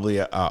probably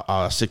a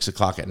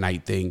 6:00 at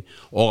night thing.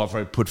 All if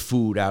I put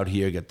food out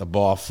here, get the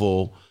bar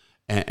full,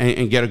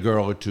 and get a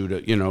girl or two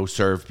to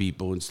serve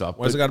people and stuff.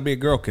 Why does it got to be a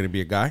girl? Can it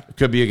be a guy? It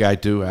could be a guy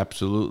too.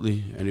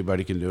 Absolutely,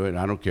 anybody can do it.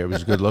 I don't care if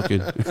he's good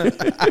looking.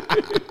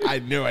 I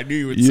knew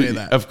you would say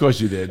that. Of course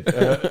you did.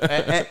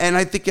 And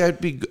I think that'd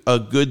be a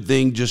good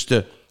thing just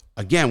to,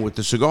 again, with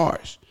the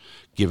cigars.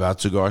 Give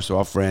out cigars to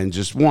our friends.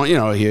 Just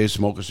here,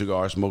 smoke a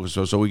cigar.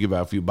 So we give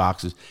out a few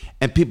boxes.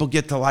 And people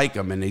get to like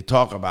them, and they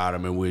talk about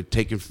them, and we're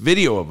taking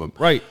video of them.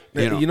 Right.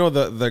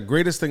 The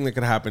greatest thing that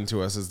could happen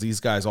to us is these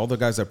guys, all the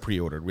guys that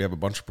pre-ordered, we have a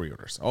bunch of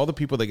pre-orders. All the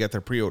people that get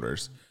their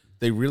pre-orders,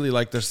 they really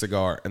like their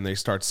cigar, and they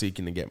start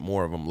seeking to get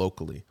more of them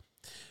locally.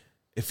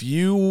 If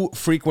you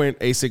frequent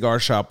a cigar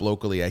shop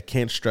locally, I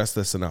can't stress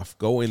this enough.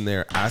 Go in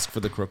there, ask for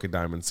the Crooked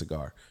Diamond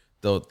cigar.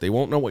 They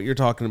won't know what you're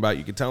talking about.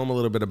 You can tell them a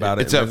little bit about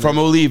it. It's from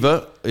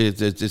Oliva.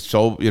 It's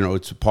so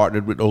it's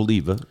partnered with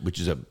Oliva, which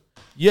is a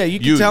yeah.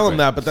 You can tell them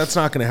that, but that's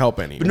not going to help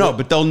any.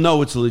 But they'll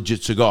know it's a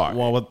legit cigar.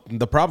 Well,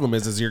 the problem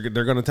is they're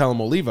going to tell them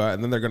Oliva,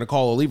 and then they're going to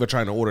call Oliva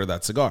trying to order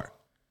that cigar.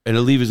 And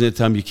Oliva's going to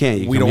tell them you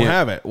can't. We don't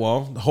have it.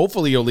 Well,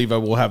 hopefully Oliva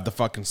will have the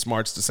fucking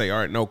smarts to say, all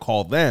right, no,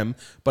 call them.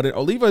 But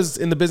Oliva's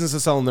in the business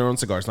of selling their own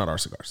cigars, not our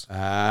cigars. You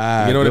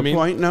know what I mean?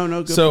 Point. No,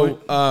 good point.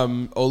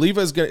 So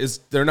Oliva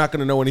they're not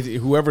going to know anything.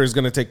 Whoever is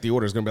going to take the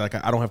order is going to be like,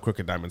 I don't have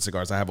Crooked Diamond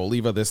cigars. I have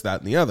Oliva, this,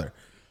 that, and the other.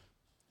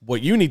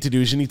 What you need to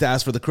do is you need to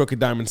ask for the Crooked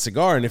Diamond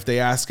cigar, and if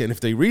they ask and if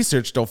they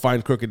research, they'll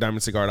find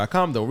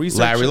crookeddiamondcigar.com. They'll research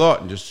Larry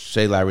Lawton. Just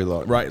say Larry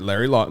Lawton. Right,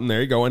 Larry Lawton. There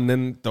you go. And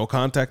then they'll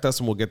contact us,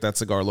 and we'll get that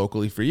cigar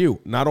locally for you.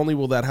 Not only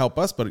will that help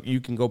us, but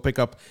you can go pick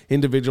up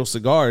individual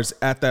cigars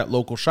at that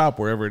local shop,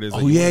 wherever it is.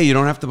 Oh, yeah, you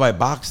don't have to buy a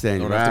box then.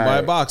 You don't have to buy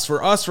a box.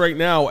 For us right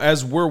now,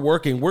 as we're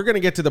working, we're going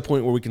to get to the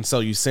point where we can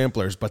sell you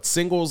samplers, but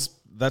singles,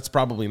 that's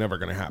probably never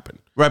going to happen.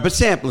 Right, but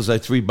samplers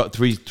like three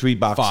boxes.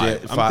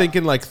 Five. I'm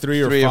thinking like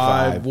three or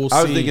five. We'll see.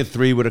 I was thinking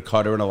 3 with a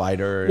cutter and a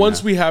lighter.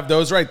 Once we have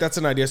those, right? That's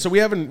an idea. So we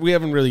haven't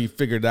really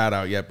figured that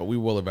out yet, but we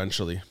will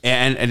eventually.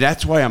 And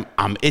that's why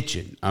I'm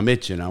itching.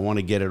 I want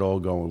to get it all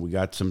going. We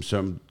got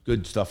some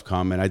good stuff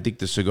coming. I think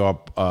the cigar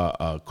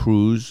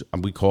cruise,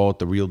 we call it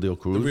the Real Deal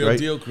Cruise. The Real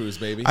Deal Cruise,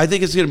 baby. I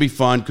think it's going to be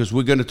fun because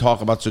we're going to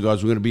talk about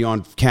cigars. We're going to be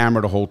on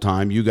camera the whole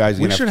time. You guys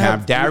are going to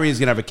have camera. Darian's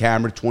going to have a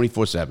camera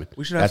 24/7.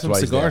 We should have some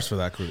cigars for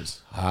that cruise.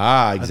 Exactly.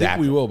 I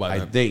think we will by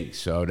then. I think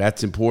so.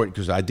 That's important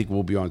because I think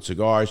we'll be on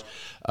cigars.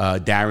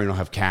 Darian will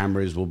have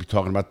cameras. We'll be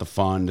talking about the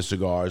fun, the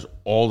cigars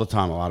all the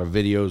time. A lot of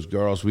videos,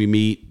 girls we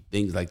meet,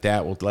 things like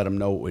that. We'll let them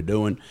know what we're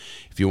doing.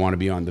 If you want to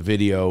be on the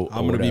video,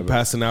 I'm going to be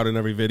passing out in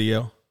every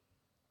video.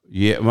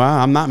 Yeah, well,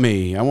 I'm not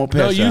me. I won't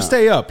pass out. No, you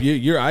stay up.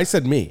 I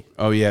said me.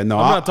 Oh yeah, no,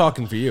 I'm not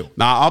talking for you.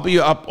 No, I'll be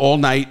up all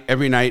night,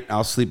 every night.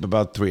 I'll sleep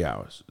about 3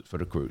 hours for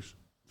the cruise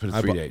for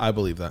the 3 days. I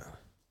believe that.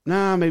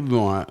 Nah, maybe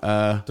more.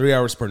 3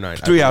 hours per night.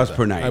 3 hours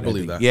per night. I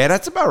believe that. Yeah,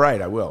 that's about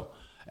right. I will.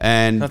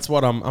 And that's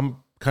what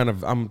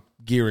I'm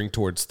gearing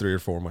towards 3 or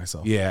 4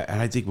 myself. Yeah,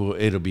 and I think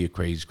it'll be a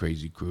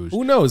crazy cruise.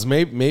 Who knows?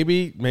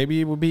 Maybe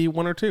it would be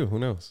 1 or 2. Who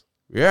knows?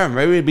 Yeah,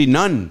 maybe it'd be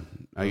none.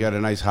 I got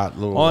a nice hot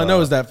little. All I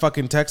know is that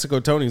fucking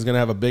Texaco Tony's gonna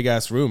have a big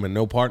ass room and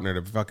no partner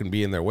to fucking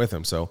be in there with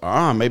him. So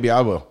maybe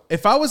I will.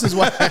 If I was his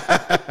wife,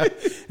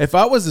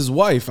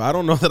 I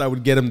don't know that I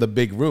would get him the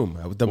big room.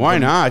 Why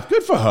not?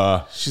 Good for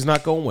her. She's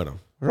not going with him.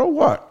 For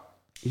what?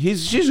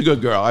 She's a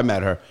good girl. I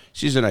met her.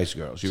 She's a nice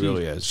girl. She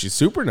really is. She's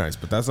super nice,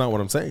 but that's not what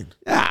I'm saying.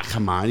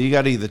 Come on. You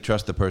got to either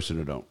trust the person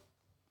or don't.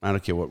 I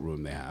don't care what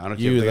room they have. I don't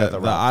care if they got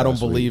the I don't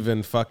believe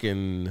in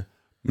fucking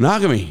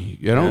monogamy.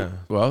 You know? Yeah.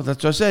 Well,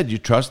 that's what I said. You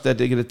trust that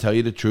they're going to tell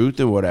you the truth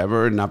and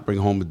whatever and not bring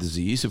home a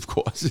disease, of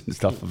course, and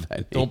stuff of that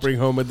nature. Don't bring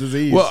home a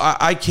disease. Well,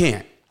 I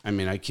can't.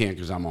 I can't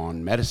because I'm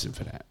on medicine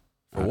for that.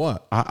 For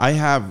what? I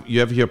have,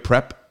 you ever hear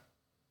PrEP?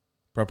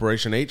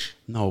 Preparation H?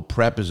 No,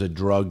 PrEP is a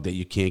drug that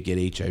you can't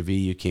get HIV.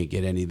 You can't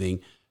get anything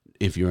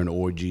if you're in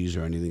orgies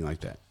or anything like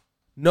that.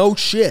 No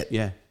shit.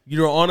 Yeah.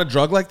 You're on a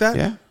drug like that?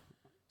 Yeah.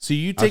 So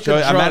you take a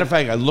drug. As a matter of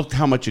fact, I looked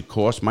how much it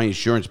costs. My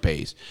insurance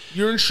pays.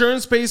 Your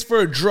insurance pays for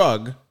a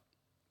drug?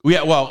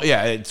 Yeah, well,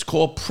 yeah, it's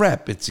called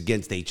PrEP. It's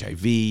against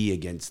HIV,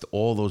 against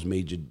all those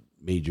major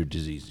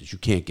diseases. You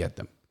can't get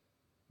them.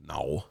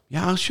 No.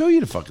 Yeah, I'll show you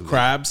the fucking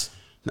crabs.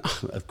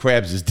 No,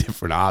 crabs is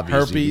different,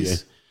 obviously.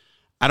 Herpes.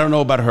 I don't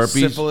know about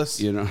herpes. Syphilis.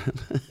 You know,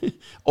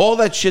 all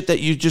that shit that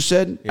you just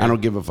said. Yeah. I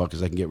don't give a fuck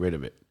because I can get rid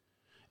of it.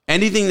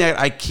 Anything that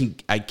I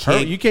can't.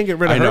 You can't get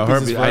rid of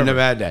herpes. I never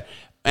had that.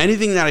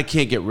 Anything that I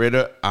can't get rid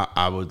of,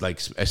 I would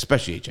like,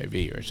 especially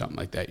HIV or something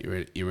like that.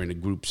 You're in a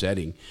group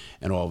setting,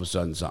 and all of a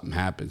sudden something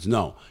happens.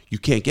 No, you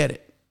can't get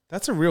it.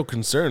 That's a real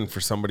concern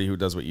for somebody who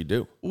does what you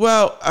do.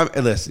 Well,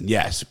 listen,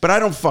 yes, but I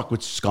don't fuck with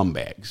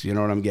scumbags. You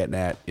know what I'm getting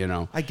at? You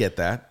know, I get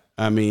that.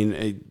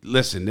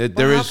 Listen,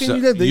 there is.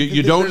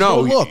 You don't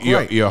know. No look,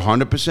 you're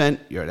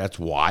 100%. That's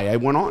why I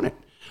went on it.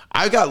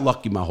 I got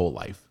lucky my whole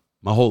life.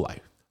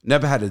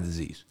 Never had a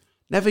disease.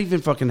 Never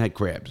even fucking had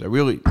crabs. I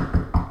really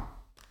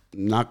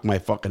knocked my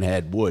fucking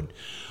head wood.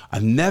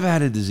 I've never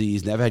had a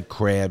disease, never had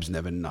crabs,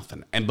 never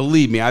nothing. And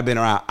believe me, I've been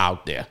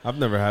out there. I've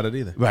never had it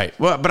either. Right.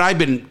 Well, but I've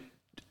been,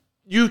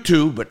 you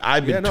too, but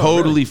I've been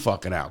totally really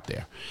fucking out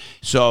there.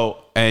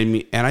 So,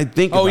 and I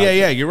think. Oh,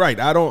 yeah, you're right.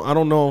 I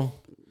don't know.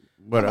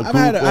 But a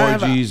group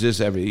orgies, this,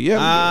 everything.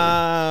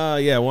 Yeah.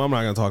 Yeah, well, I'm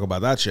not going to talk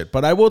about that shit.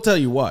 But I will tell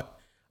you what.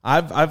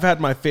 I've had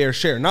my fair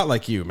share. Not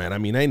like you, man.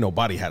 Ain't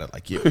nobody had it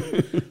like you.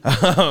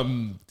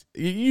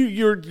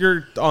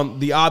 You're on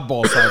the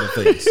oddball side of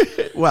things.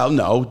 Well,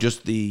 no,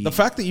 just the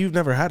fact that you've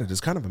never had it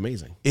is kind of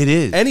amazing. It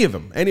is. Any of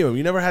them.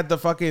 You never had the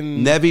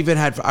fucking. Never even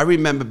had. I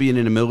remember being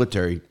in the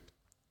military,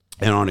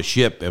 and on a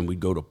ship, and we'd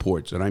go to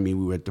ports. And I mean,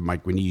 we went to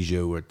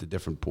Micronesia, we went to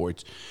different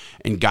ports,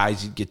 and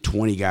guys, you'd get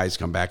 20 guys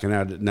come back.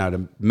 And now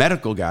the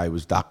medical guy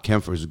was Doc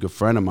Kempfer, who's a good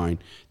friend of mine.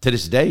 To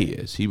this day, he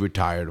is. He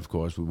retired, of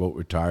course. We both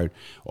retired,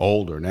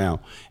 older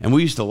now. And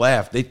we used to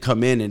laugh. They'd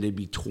come in, and there'd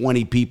be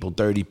 20 people,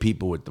 30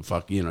 people with the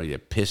fuck, you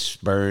get piss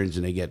burns,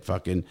 and they get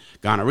fucking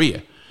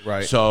gonorrhea.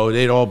 Right. So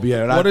they'd all be.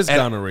 What is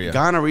gonorrhea?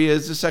 Gonorrhea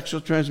is a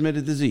sexual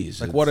transmitted disease.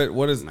 Like what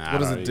does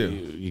it do?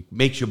 It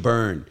makes you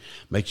burn,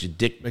 makes your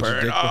dick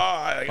burn.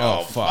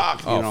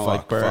 Fuck.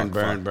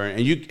 Burn.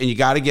 And you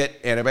got to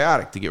get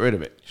antibiotic to get rid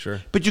of it.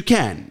 Sure. But you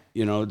can.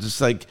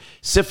 Just like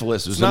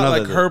syphilis. It's not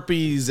like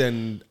herpes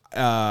and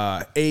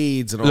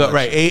AIDS and all that.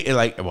 Right.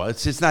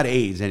 It's not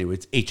AIDS anyway.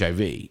 It's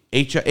HIV.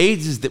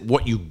 AIDS is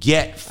what you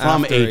get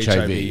from After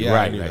HIV. Yeah,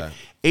 right. I knew Right.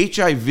 that.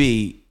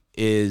 HIV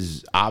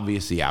is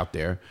obviously out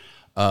there.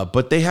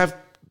 But they have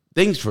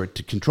things for it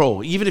to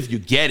control. Even if you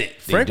get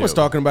it. Frank was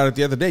talking about it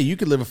the other day. You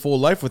could live a full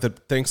life with it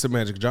thanks to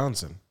Magic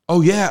Johnson. Oh,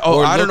 yeah.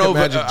 Oh, I don't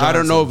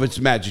know if it's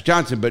Magic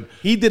Johnson, but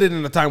he did it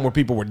in a time where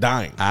people were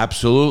dying.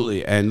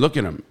 Absolutely. And look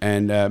at him.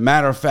 And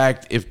matter of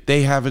fact, if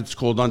they have it's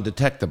called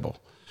undetectable.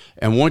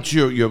 And once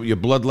your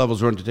blood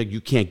levels are undetected, you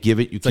can't give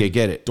it. You can't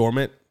get it.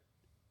 Dormant.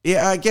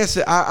 Yeah, I guess.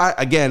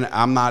 Again,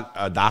 I'm not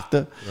a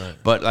doctor, right.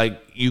 But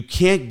like you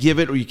can't give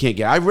it or you can't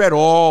get it. I read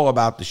all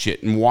about the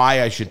shit and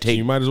why I should take.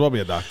 You might as well be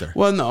a doctor.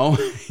 Well, no,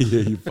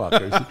 you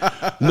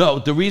fuckers. No,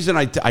 the reason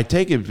I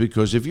take it is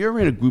because if you're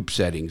in a group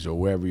settings or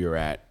wherever you're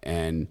at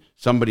and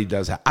somebody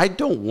does, I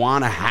don't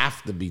want to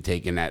have to be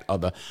taking that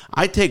other.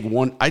 I take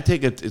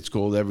it. It's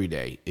called every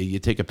day. You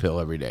take a pill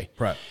every day.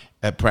 Prep.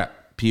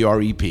 Prep.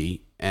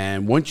 PrEP.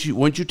 And once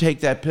you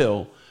take that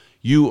pill,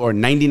 you are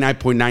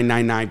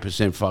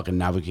 99.999% fucking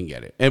never can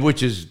get it. And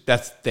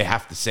they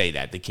have to say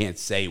that. They can't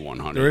say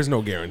 100. There is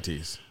no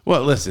guarantees.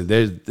 Well, listen,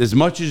 there's as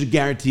much as a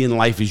guarantee in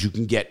life as you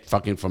can get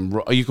fucking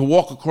from. You can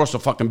walk across a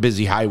fucking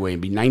busy highway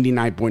and be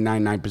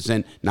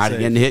 99.99% not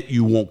getting hit.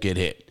 You won't get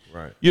hit.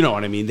 Right. You know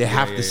what I mean? They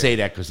have to say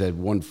that because that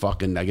one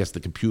fucking, I guess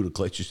the computer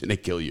glitches and they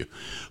kill you.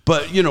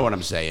 But you know what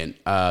I'm saying?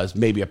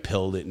 Maybe a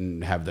pill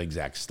didn't have the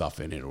exact stuff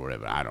in it or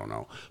whatever. I don't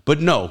know. But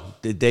no,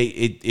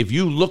 if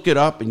you look it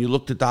up and you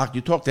look to doctor,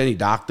 you talk to any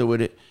doctor with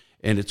it,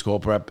 and it's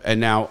called PrEP.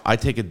 And now I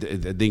take a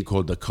thing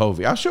called the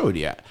COVID. I'll show it to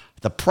you.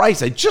 The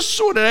price, I just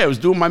saw today. I was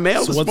doing my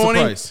mail this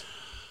morning. What's the price?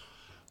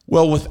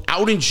 Well,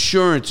 without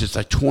insurance, it's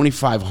like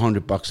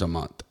 $2,500 a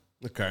month.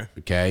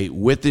 Okay.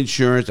 With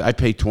insurance, I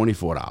pay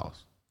 $24.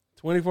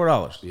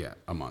 $24. Yeah,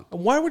 a month.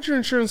 Why would your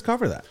insurance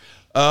cover that?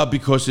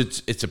 Because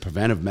it's a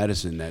preventive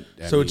medicine that.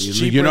 It's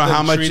cheaper. You know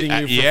how much? You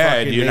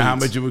for you know how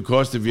much it would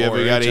cost if you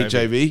ever got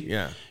HIV.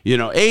 Yeah.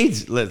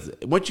 AIDS.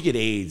 Once you get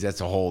AIDS, that's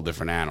a whole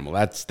different animal.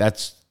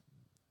 That's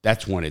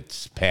when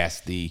it's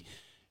past the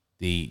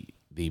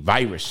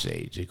virus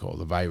stage. They call it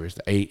the virus,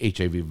 the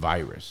HIV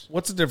virus.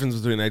 What's the difference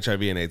between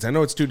HIV and AIDS? I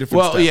know it's two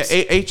different steps.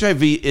 Yeah,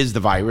 HIV is the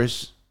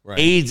virus. Right.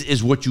 AIDS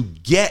is what you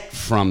get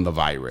from the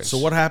virus. So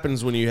what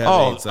happens when you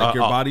have AIDS? Like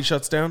your body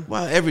shuts down?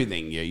 Well,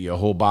 everything. Your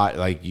whole body,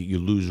 like you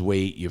lose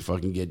weight. You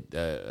fucking get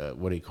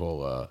what do you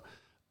call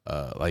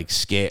like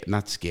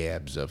not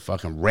scabs,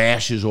 fucking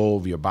rashes all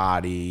over your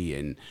body,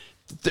 and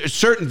there's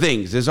certain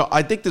things.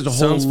 I think there's a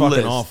whole list. Sounds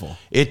fucking awful.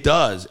 It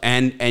does,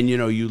 and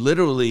you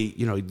literally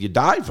you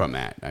die from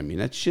that. I mean,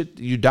 that shit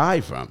you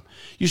die from.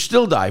 You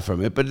still die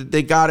from it, but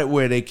they got it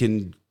where they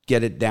can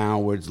get it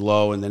down where it's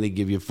low, and then they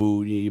give you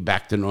food, and you're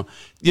back to normal.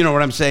 You know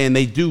what I'm saying?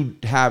 They do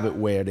have it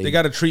where they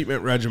got a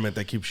treatment regimen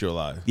that keeps you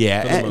alive.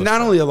 Yeah, and not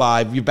only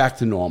alive, you're back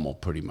to normal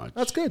pretty much.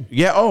 That's good.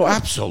 Yeah,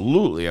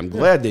 absolutely. I'm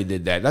glad they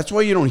did that. That's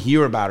why you don't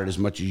hear about it as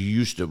much as you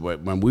used to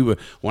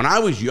when I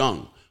was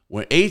young.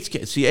 When AIDS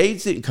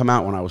didn't come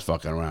out when I was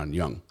fucking around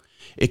young.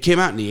 It came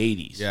out in the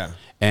 80s. Yeah.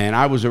 And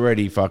I was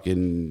already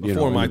fucking,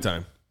 before my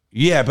time.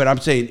 Yeah, but I'm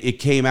saying it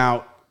came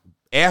out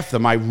after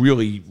my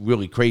really,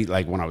 really crazy,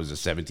 like when I was a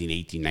 17,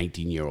 18,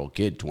 19-year-old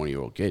kid,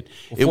 20-year-old kid.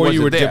 Before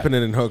you were dipping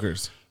it in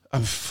hookers.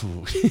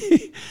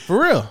 For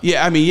real?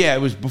 Yeah, I mean, it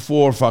was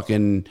before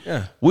fucking.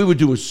 Yeah. We were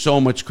doing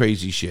so much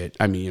crazy shit.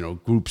 I mean,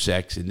 group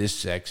sex and this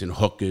sex and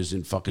hookers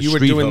and fucking. You were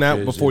doing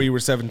that before you were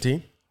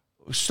 17?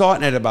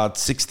 Starting at about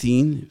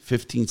 16,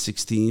 15,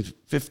 16.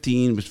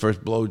 15 was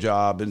first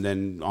blowjob, and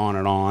then on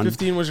and on.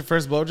 15 was your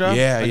first blowjob?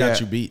 Yeah, I got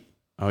you beat.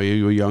 Oh,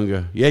 you were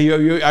younger. Yeah,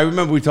 I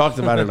remember we talked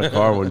about it in the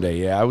car one day.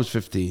 Yeah, I was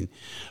 15.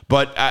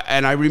 But,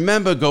 and I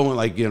remember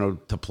going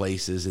to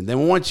places. And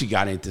then once you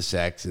got into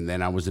sex, and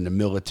then I was in the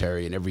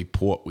military, and every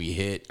port we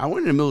hit, I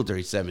went in the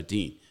military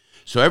 17.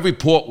 So every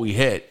port we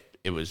hit,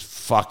 it was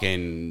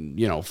fucking,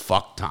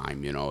 fuck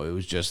time. It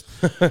was just,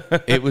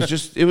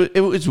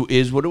 it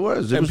is what it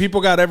was. And people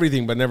got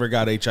everything, but never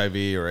got HIV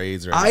or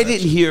AIDS or anything. I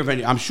didn't hear of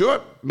any. I'm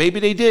sure maybe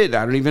they did.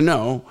 I don't even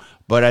know.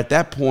 But at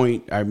that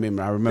point, I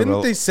remember.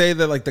 Didn't they say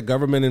that the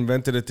government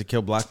invented it to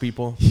kill black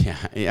people? Yeah,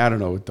 I don't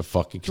know what the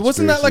fucking conspiracy.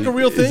 Wasn't that like a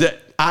real thing?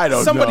 I don't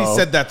know. Somebody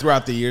said that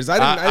throughout the years.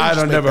 I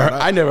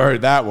never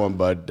heard that one,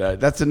 but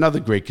that's another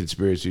great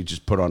conspiracy you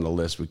just put on the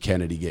list with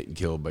Kennedy getting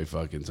killed by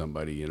fucking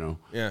somebody,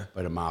 Yeah.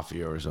 By the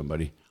mafia or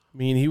somebody. I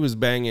mean, he was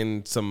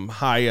banging some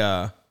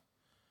high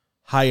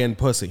high-end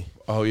pussy.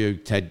 Oh, you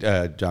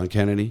John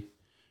Kennedy?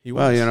 He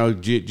Well, was. you know,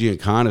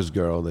 Giancana's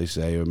girl, they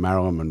say, or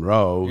Marilyn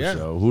Monroe. Yeah.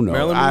 So who knows?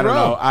 Marilyn I don't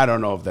Monroe. know. I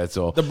don't know if that's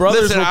all. The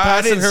brothers Listen, were I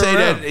passing didn't her say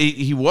around. that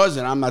he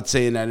wasn't. I'm not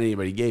saying that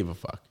anybody gave a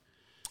fuck.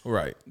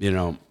 Right. You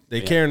know, They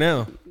care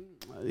now.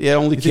 yeah,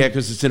 only care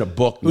because it's in a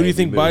book. Who do you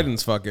think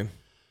Biden's fucking?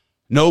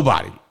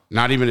 Nobody.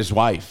 Not even his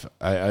wife.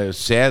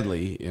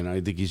 Sadly, you know,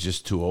 I think he's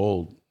just too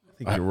old. I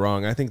think you're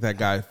wrong. I think that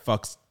guy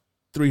fucks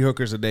 3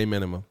 hookers a day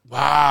minimum.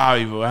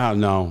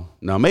 Wow,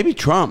 no, maybe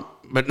Trump,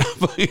 but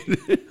I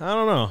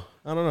don't know.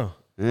 I don't know.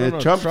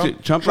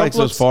 Trump likes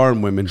those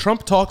foreign women.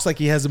 Trump talks like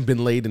he hasn't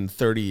been laid in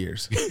 30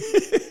 years.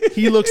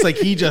 He looks like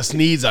he just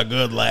needs a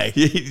good leg.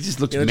 He just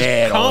looks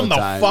mad all calm the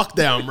the time. fuck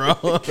down, bro.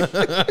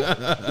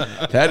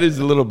 That is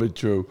a little bit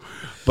true,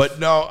 but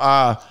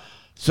no.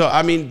 So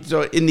I mean,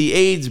 so in the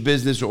AIDS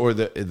business or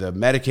the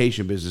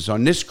medication business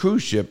on this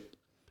cruise ship,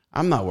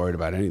 I'm not worried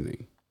about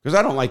anything because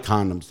I don't like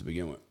condoms to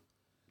begin with.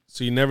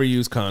 So you never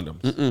use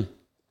condoms?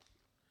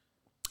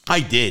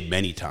 I did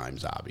many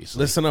times, obviously.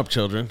 Listen up,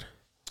 children.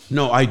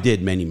 No, I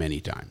did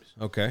many times.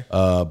 Okay.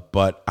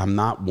 But I'm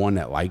not one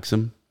that likes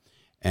them.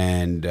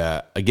 And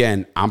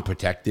again, I'm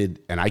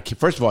protected, and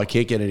first of all, I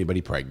can't get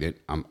anybody pregnant.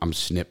 I'm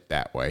snipped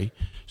that way.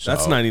 So,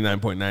 That's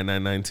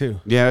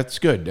 99.9992. Yeah, that's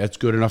good. That's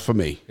good enough for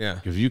me. Yeah.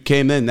 If you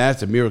came in,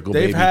 that's a miracle,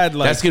 They've baby. had,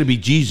 like- that's going to be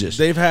Jesus.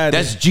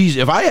 That's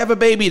Jesus. If I have a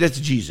baby, that's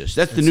Jesus.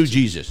 That's the new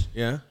Jesus.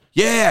 Yeah?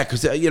 Yeah,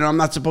 because I'm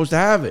not supposed to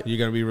have it. You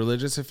going to be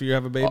religious if you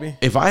have a baby?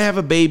 If I have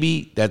a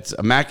baby that's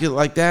immaculate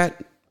like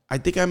that, I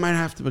think I might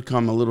have to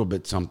become a little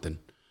bit something.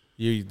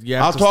 You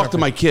have I'll to talk start to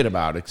my kid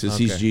about it since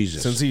he's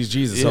Jesus. Since he's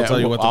Jesus, he'll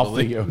tell you what to I'll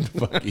believe. figure out what the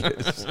fuck he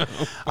is.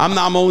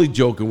 I'm only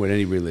joking with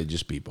any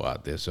religious people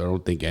out there, so I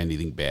don't think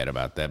anything bad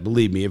about that.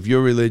 Believe me, if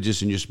you're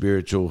religious and you're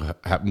spiritual,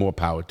 have more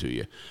power to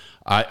you.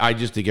 I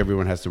just think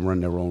everyone has to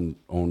run their own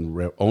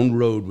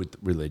road with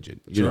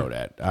religion. You know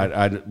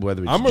that.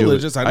 Whether it's I'm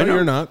religious. I know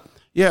you're not.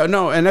 Yeah,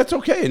 no, and that's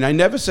okay. And I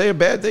never say a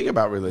bad thing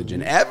about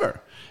religion,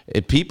 ever.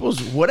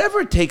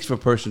 Whatever it takes for a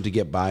person to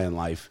get by in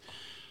life,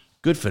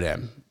 good for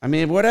them. I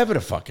mean, whatever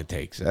the fuck it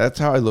takes. That's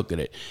how I look at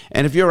it.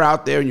 And if you're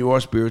out there and you are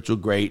spiritual,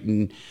 great.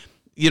 And,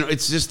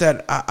 it's just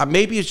that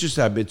maybe it's just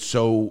that I've been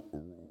so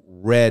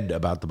read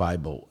about the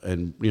Bible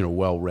and,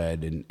 well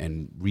read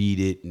and read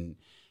it. And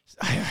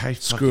I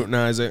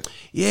Scrutinize it.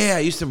 Yeah, I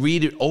used to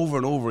read it over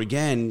and over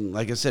again.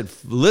 Like I said,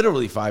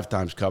 literally 5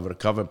 times cover to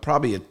cover.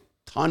 Probably a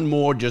ton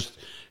more just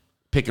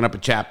picking up a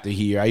chapter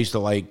here. I used to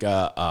like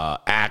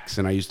Acts,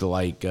 and I used to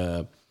like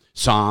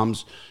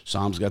Psalms.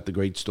 Psalms got the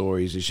great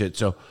stories and shit.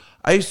 So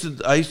I used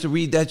to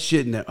read that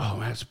shit and then,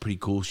 that's a pretty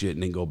cool shit,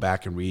 and then go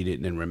back and read it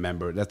and then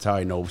remember it. That's how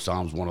I know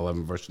Psalms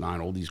 111 verse 9,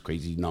 all these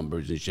crazy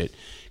numbers and shit,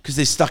 because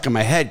they stuck in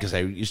my head because I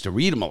used to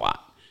read them a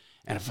lot.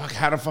 And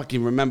how to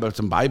fucking remember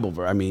some Bible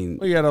verse? I mean,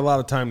 Well, you had a lot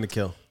of time to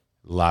kill.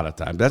 a lot of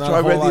time. That's Not why I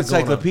a whole read the lot going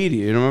on.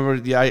 encyclopedia. You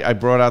remember? Yeah, I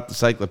brought out the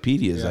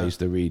encyclopedias I Yeah. used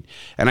to read,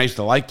 and I used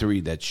to like to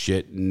read that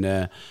shit.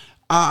 And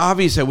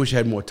obviously, I wish I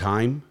had more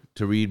time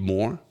to read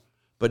more.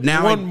 But now,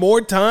 You want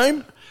more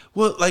time?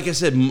 well, like I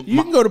said,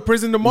 You can go to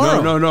prison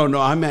tomorrow. no.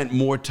 I meant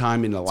more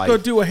time in the life. Go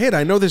do a hit.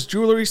 I know this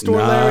jewelry store,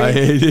 Nah, Larry.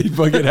 it ain't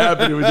fucking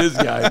happening with this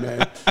guy,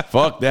 man.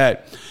 Fuck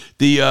that.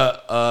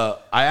 I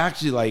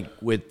actually like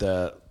with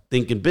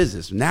thinking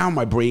business. Now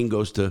my brain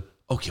goes to,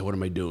 okay, what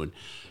am I doing?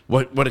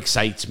 What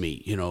excites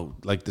me?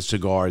 Like the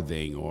cigar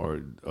thing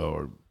or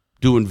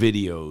doing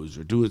videos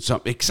or doing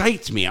something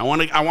excites me. I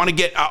want to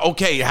get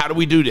okay. How do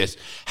we do this?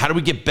 How do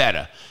we get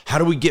better? How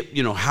do we get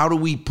how do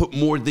we put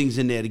more things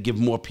in there to give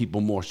more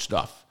people more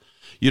stuff?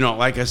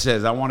 Like I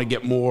said, I want to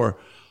get more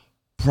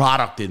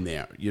product in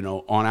there,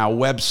 on our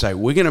website.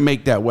 We're going to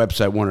make that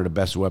website one of the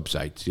best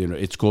websites.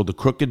 It's called the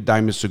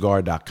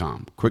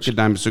crookeddiamondcigar.com.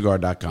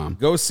 crookeddiamondcigar.com.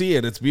 Go see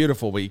it. It's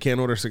beautiful, but you can't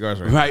order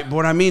cigars right Right,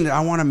 but I mean, I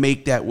want to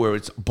make that where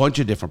it's a bunch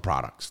of different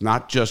products,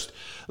 not just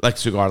like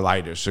cigar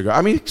lighters,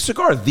 cigar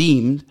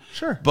themed.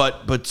 Sure.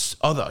 But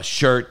other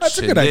shirts. That's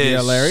a good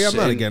idea, Larry. I'm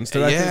not against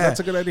it. I think that's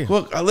a good idea.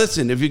 Well,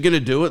 listen, if you're gonna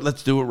do it,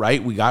 let's do it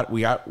right. We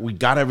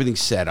got everything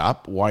set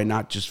up. Why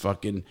not just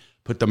fucking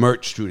put the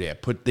merch through there?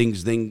 Put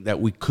things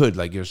that we could,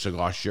 like your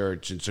cigar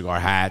shirts and cigar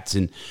hats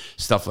and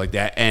stuff like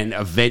that. And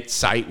event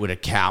site with a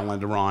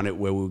calendar on it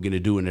where we're gonna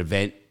do an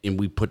event. And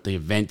we put the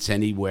events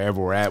wherever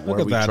we're at,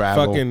 where we that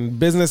travel. fucking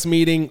business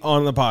meeting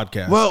on the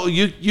podcast. Well,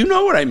 you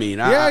know what I mean.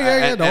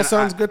 Yeah. That all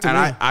sounds good to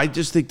me. I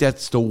just think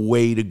that's the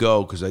way to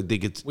go because I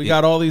think we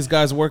got all these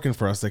guys working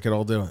for us. They could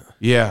all do it.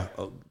 Yeah,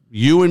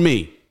 you and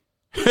me.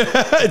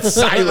 It's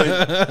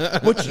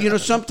silent.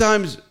 Which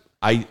sometimes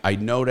I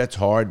know that's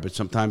hard, but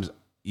sometimes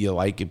you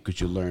like it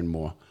because you learn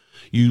more.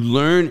 You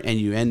learn and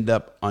you end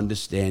up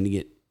understanding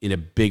it in a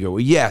bigger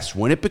way. Yes,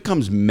 when it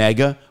becomes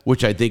mega,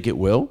 which I think it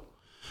will,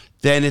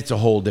 then it's a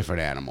whole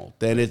different animal.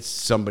 Then it's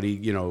somebody,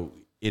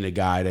 in a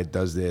guy that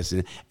does this.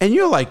 And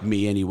you're like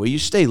me anyway. You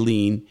stay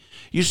lean.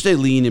 You stay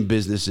lean in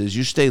businesses.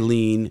 You stay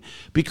lean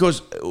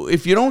because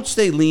if you don't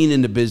stay lean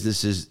in the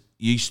businesses,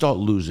 you start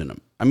losing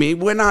them. I mean,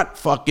 we're not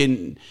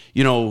fucking,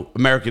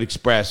 American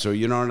Express or,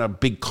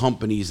 not big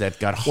companies that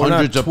got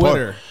hundreds of...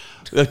 Twitter.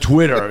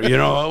 Twitter,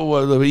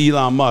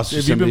 Elon Musk.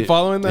 Have you been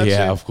following that shit?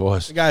 Yeah, of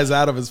course. The guy's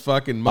out of his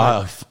fucking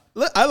mind.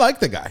 I like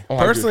the guy.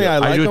 Personally, I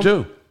like him. I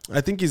do too.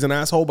 I think he's an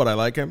asshole, but I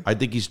like him. I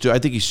think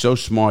he's so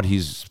smart,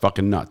 he's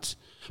fucking nuts.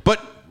 But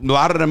a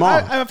lot of them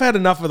are. I've had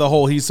enough of the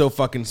whole he's so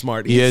fucking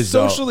smart. He's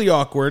socially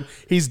awkward.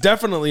 He's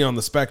definitely on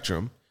the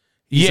spectrum.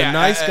 He's a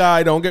nice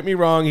guy. Don't get me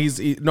wrong. He's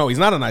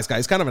not a nice guy.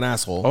 He's kind of an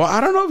asshole. Oh,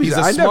 I don't know if he's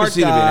a smart never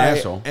seen guy, him be an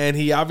asshole. And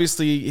he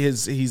obviously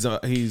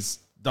he's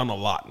done a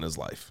lot in his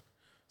life.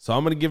 So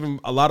I'm going to give him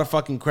a lot of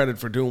fucking credit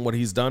for doing what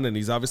he's done, and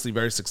he's obviously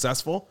very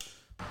successful.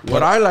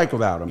 What I like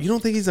about him. You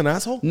don't think he's an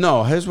asshole?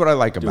 No, here's what I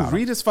like about him.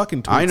 Read his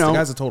fucking tweets. I know. The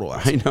guy's a total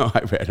asshole. I know. I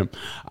read him.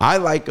 I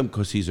like him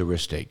because he's a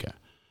risk taker.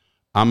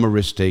 I'm a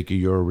risk taker.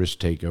 You're a risk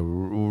taker.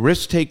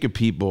 Risk taker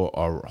people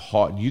are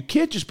hard. You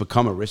can't just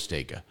become a risk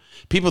taker.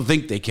 People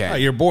think they can. Oh,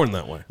 you're born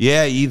that way.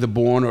 Yeah, either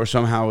born or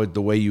somehow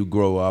the way you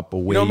grow up.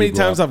 Or you know how many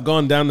times I've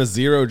gone down to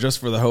zero just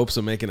for the hopes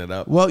of making it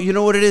up? Well, you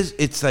know what it is?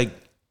 It's like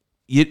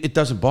it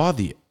doesn't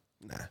bother you.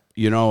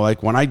 Nah.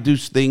 Like when I do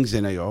things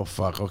and I go, oh,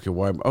 fuck, okay,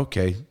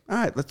 okay, all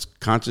right, let's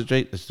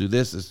concentrate. Let's do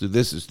this. Let's do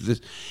this. Let's do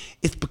this.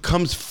 It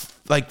becomes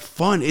like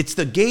fun. It's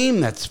the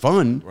game that's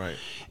fun. Right.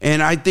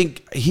 And I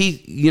think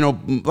a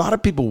lot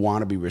of people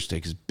want to be risk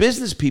takers.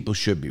 Business people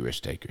should be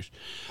risk takers.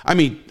 I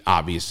mean,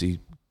 obviously,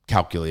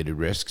 calculated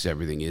risks.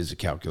 Everything is a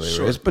calculated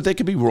risk, but they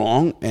could be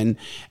wrong. And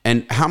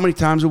how many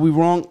times are we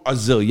wrong? A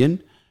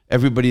zillion.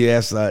 Everybody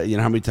asks, how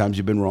many times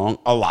you've been wrong?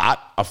 A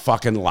lot, a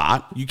fucking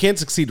lot. You can't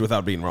succeed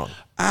without being wrong.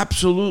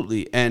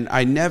 Absolutely. And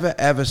I never,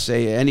 ever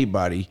say to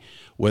anybody,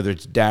 whether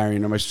it's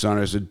Darian or my son,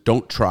 I said,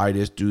 don't try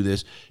this, do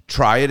this.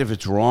 Try it. If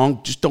it's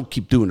wrong, just don't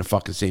keep doing the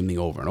fucking same thing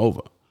over and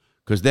over.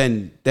 Because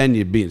then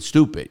you're being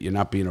stupid. You're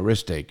not being a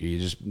risk taker.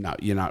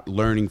 You're not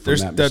learning from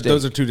that mistake.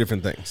 Those are two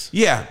different things.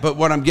 Yeah, but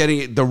what I'm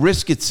getting, the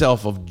risk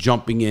itself of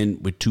jumping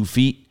in with 2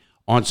 feet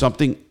on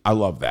something, I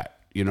love that.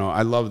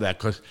 I love that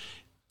because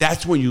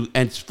that's when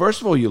and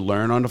first of all, you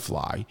learn on the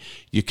fly.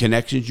 Your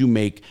connections you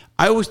make.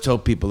 I always tell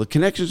people the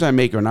connections I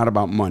make are not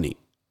about money.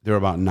 They're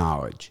about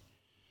knowledge.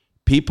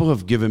 People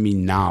have given me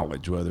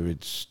knowledge, whether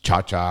it's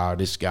Cha-Cha,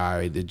 this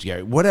guy,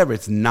 whatever.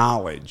 It's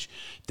knowledge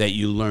that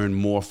you learn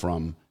more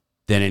from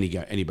than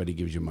anybody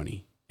gives you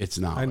money. It's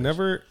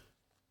knowledge.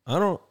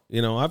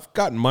 I've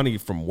gotten money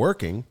from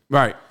working.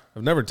 Right.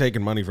 I've never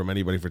taken money from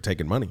anybody for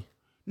taking money.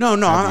 No,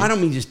 I don't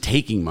mean just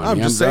taking money. I'm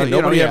just saying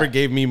nobody ever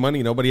gave me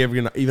money. Nobody ever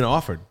even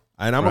offered.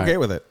 And I'm okay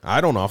with it.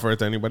 I don't offer it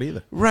to anybody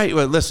either. Right.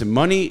 Well, listen,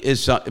 money's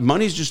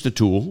just a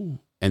tool.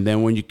 And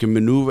then when you can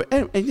maneuver,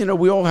 and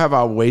we all have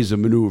our ways of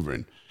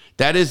maneuvering.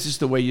 That is just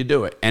the way you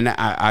do it. And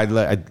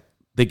I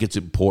think it's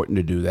important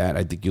to do that.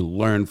 I think you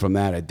learn from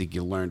that. I think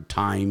you learn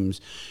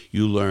times.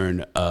 You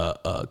learn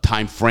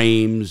time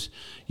frames.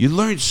 You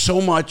learn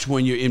so much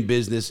when you're in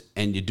business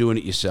and you're doing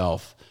it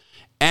yourself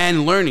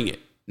and learning it.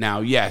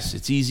 Now, yes,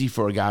 it's easy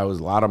for a guy with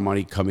a lot of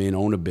money come in,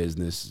 own a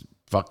business,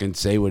 fucking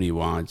say what he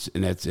wants,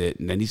 and that's it.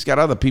 And then he's got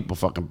other people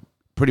fucking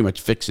pretty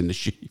much fixing the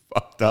shit he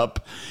fucked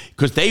up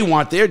because they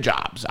want their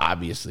jobs,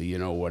 obviously,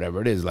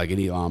 whatever it is, like an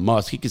Elon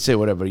Musk. He can say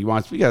whatever he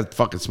wants. We got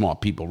fucking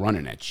smart people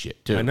running that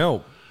shit, too. I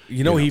know.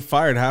 He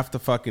fired half the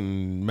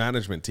fucking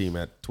management team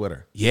at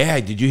Twitter. Yeah.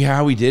 Did you hear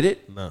how he did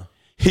it? No.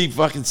 He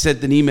fucking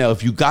sent an email.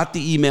 If you got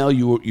the email,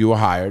 you were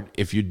hired.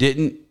 If you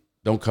didn't,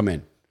 don't come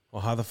in.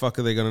 Well, how the fuck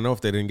are they going to know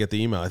if they didn't get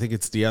the email? I think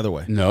it's the other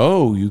way.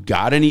 No, you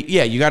got an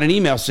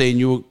email saying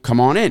you come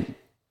on in.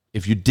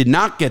 If you did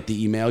not get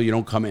the email, you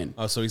don't come in.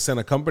 Oh, so he sent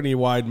a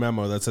company-wide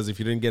memo that says if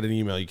you didn't get an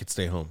email, you could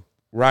stay home.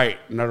 Right.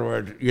 In other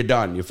words, you're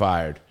done. You're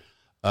fired.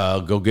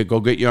 Go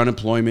get your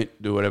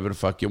unemployment. Do whatever the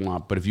fuck you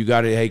want. But if you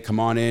got it, hey, come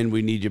on in.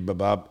 We need you. Blah,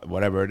 blah,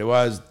 whatever it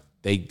was.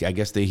 I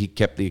guess he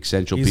kept the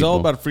essential people. He's all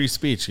about free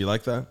speech. You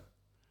like that?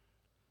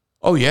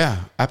 Oh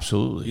yeah,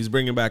 absolutely. He's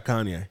bringing back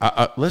Kanye.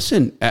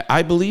 Listen,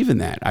 I believe in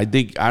that. I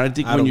don't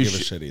give a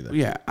shit either.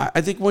 Yeah, I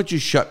think once you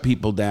shut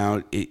people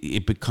down,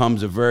 it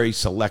becomes a very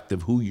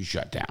selective who you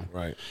shut down.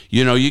 Right.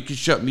 You can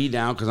shut me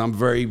down because I'm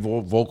very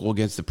vocal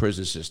against the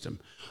prison system,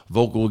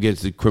 vocal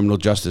against the criminal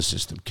justice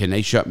system. Can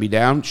they shut me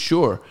down?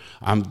 Sure.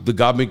 The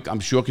government, I'm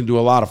sure, can do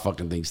a lot of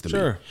fucking things to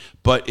me.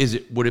 But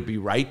would it be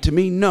right to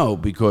me? No,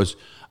 because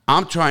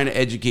I'm trying to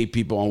educate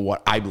people on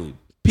what I believe.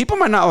 People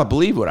might not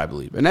believe what I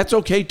believe, and that's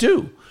okay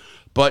too.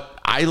 But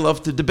I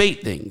love to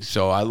debate things.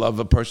 So I love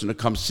a person to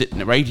come sit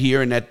right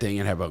here in that thing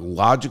and have a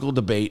logical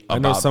debate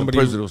about the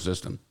prison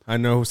system. I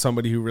know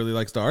somebody who really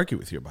likes to argue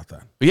with you about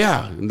that.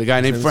 Yeah, the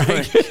guy named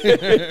Frank.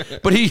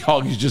 But he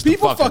argues just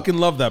People fucking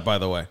love that, by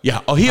the way. Yeah,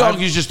 he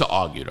argues just to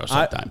argue, though,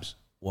 sometimes.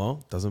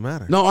 Well, doesn't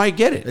matter. No, I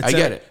get it. I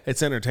get it.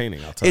 It's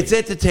entertaining, I'll tell you. It's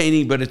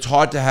entertaining, but it's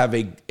hard to have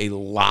a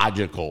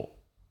logical,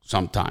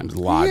 sometimes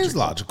logical. He is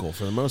logical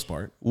for the most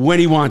part. When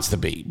he wants to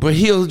be. But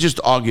he'll just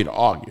argue to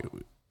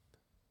argue.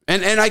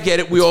 And I get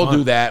it. We all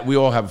do that. We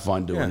all have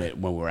fun doing it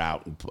when we're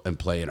out and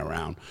playing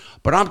around.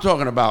 But I'm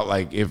talking about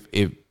like if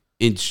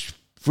in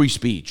free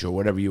speech or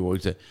whatever you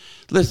always say.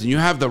 Listen, you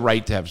have the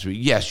right to have speech.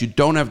 Yes, you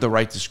don't have the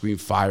right to scream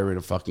fire at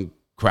a fucking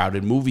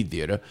crowded movie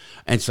theater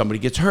and somebody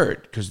gets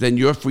hurt because then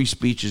your free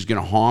speech is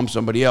going to harm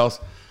somebody else.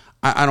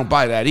 I don't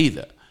buy that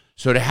either.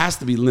 So there has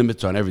to be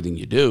limits on everything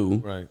you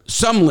do. Right.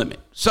 Some limit.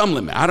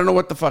 I don't know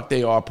what the fuck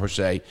they are per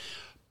se.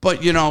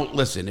 But,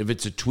 listen, if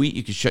it's a tweet,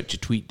 you can shut your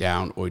tweet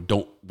down or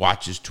don't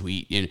watch his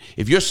tweet. And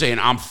if you're saying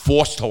I'm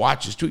forced to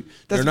watch his tweet,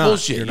 that's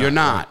bullshit. You're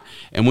not.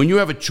 And when you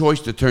have a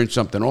choice to turn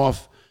something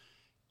off,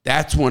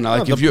 that's when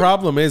the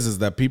problem is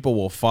that people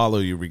will follow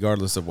you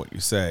regardless of what you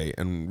say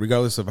and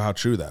regardless of how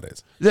true that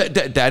is.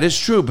 That is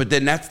true, but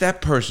then that's that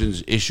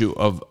person's issue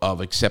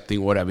of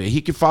accepting whatever.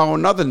 He can follow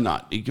another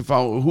nut. He can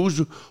follow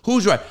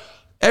who's right.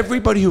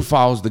 Everybody who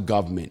follows the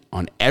government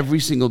on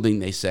every single thing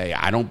they say,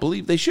 I don't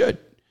believe they should.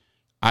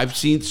 I've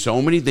seen so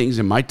many things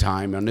in my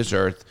time on this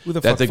earth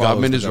that the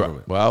government is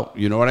right. Well,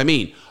 you know what I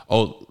mean?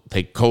 Oh,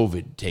 take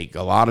COVID, take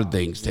a lot of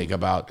things, take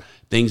about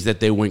things that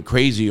they went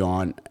crazy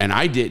on, and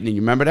I didn't. And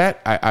you remember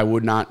that? I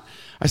would not.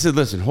 I said,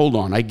 listen, hold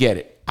on, I get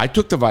it. I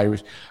took the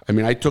virus. I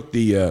mean, I took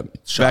the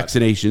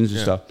vaccinations and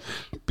stuff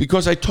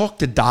because I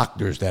talked to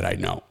doctors that I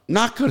know,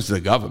 not because of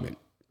the government.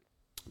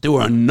 There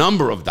were a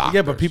number of doctors.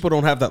 Yeah, but people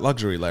don't have that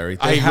luxury, Larry.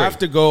 They have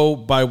to go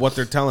by what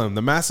they're telling them.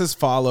 The masses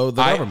follow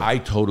the government. I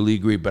totally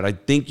agree, but I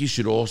think you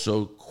should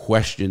also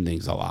question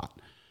things a lot.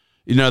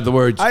 In other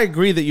words, I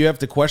agree that you have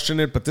to question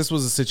it, but this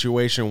was a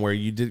situation where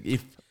you did.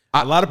 If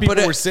a lot of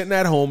people were sitting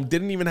at home,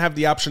 didn't even have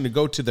the option to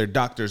go to their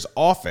doctor's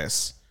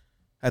office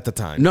at the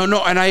time.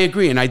 No, and I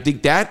agree, and I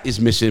think that is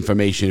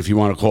misinformation, if you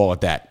want to call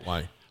it that.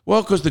 Why?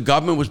 Well, because the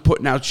government was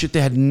putting out shit they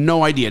had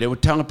no idea. They were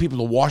telling people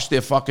to wash their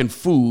fucking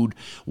food,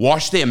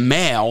 wash their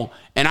mail,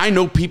 and I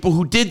know people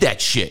who did that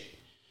shit.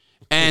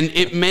 And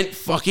it meant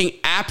fucking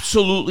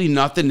absolutely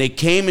nothing. They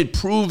came and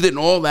proved it and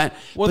all that.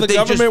 Well, the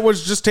government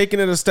was just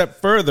taking it a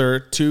step further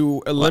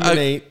to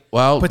eliminate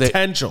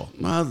potential.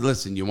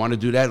 Listen, you want to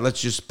do that?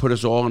 Let's just put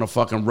us all in a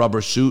fucking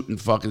rubber suit and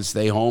fucking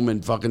stay home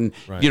and fucking,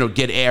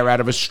 get air out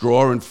of a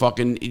straw and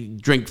fucking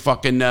drink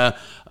fucking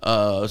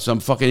some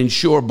fucking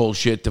Ensure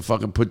bullshit to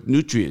fucking put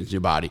nutrients in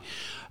your body.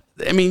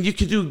 I mean, you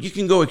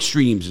can go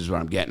extremes is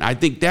what I'm getting. I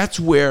think that's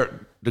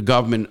where the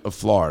government of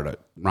Florida,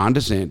 Ron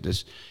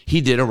DeSantis, he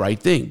did a right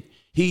thing.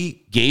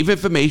 He gave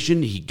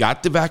information. He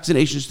got the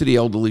vaccinations to the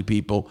elderly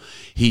people.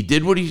 He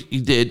did what he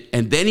did,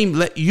 and then he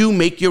let you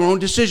make your own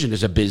decision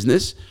as a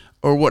business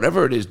or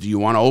whatever it is. Do you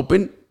want to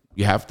open?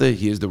 You have to.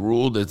 Here's the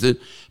rule. That's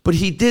it. But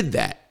he did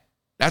that.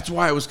 That's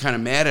why I was kind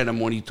of mad at him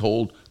when he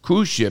told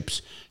cruise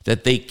ships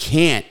that they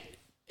can't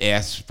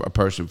ask a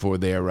person for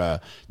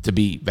their to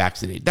be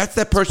vaccinated. That's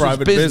that person's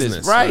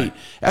business, right?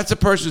 That's a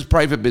person's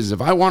private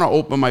business. If I want to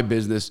open my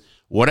business,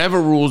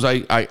 whatever rules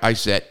I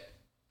set,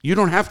 you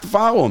don't have to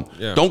follow them.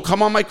 Yeah. Don't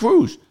come on my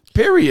cruise,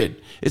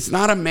 period. It's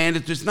not a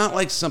mandate. It's not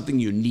like something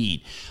you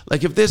need.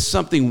 Like if there's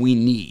something we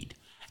need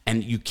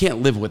and you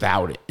can't live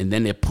without it, and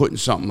then they're putting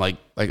something like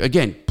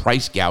again,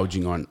 price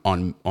gouging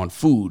on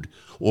food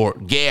or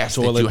gas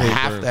that you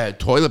have to have,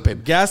 toilet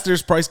paper. Gas,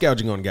 there's price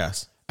gouging on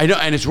gas. I know,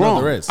 and it's wrong.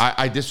 No, there is.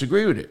 I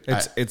disagree with it.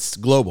 It's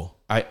global.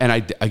 I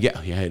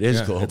get, it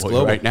is global. It's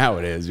global. Right now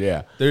it is,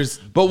 yeah.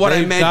 But what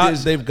I meant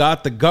is they've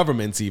got the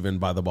governments even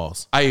by the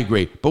balls. I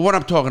agree. But what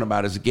I'm talking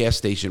about is a gas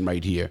station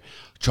right here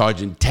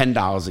charging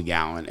 $10 a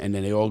gallon, and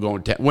then they all go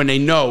when they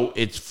know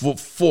it's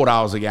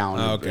 $4 a gallon.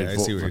 Oh, okay, I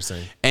see what you're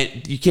saying.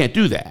 And you can't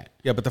do that.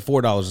 Yeah, but the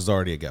 $4 is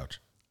already a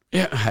gouge.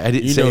 Yeah, I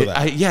didn't say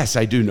that. Yes,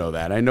 I do know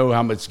that. I know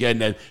how much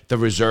getting the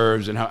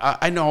reserves and how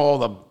I know all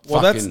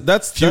the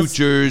that's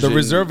futures. The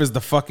reserve is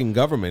the fucking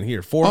government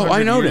here. 400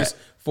 I know years, that.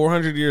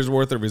 400 years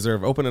worth of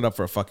reserve. Open it up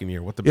for a fucking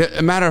year. What the? Yeah,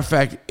 a matter of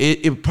fact,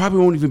 it probably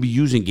won't even be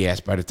using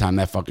gas by the time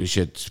that fucking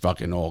shit's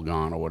fucking all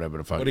gone or whatever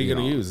the fuck. What are you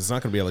going to use? It's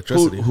not going to be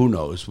electricity. Who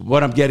knows?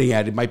 What I'm getting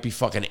at, it might be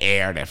fucking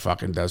air that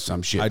fucking does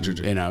some shit.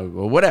 Hydrogen.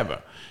 Or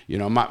whatever.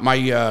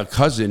 My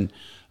cousin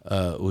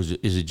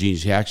is a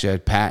genius. He actually had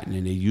a patent,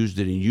 and they used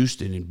it in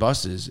Houston in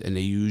buses, and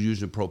they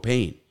using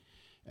propane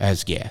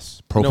as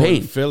gas. Propane.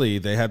 In Philly,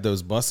 they had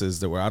those buses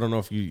that were, I don't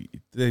know if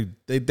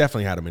they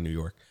definitely had them in New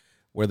York,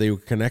 where they were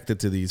connected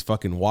to these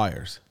fucking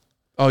wires.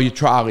 Oh, your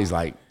trolley's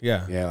like.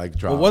 Yeah, like a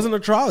trolley. Well, it wasn't a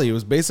trolley. It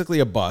was basically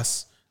a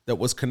bus that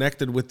was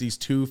connected with these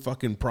two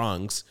fucking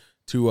prongs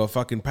to a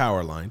fucking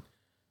power line.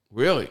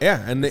 Really?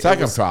 Yeah. And it's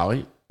like a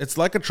trolley. It's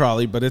like a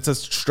trolley, but it's a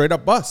straight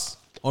up bus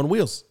on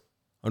wheels,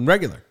 on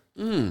regular.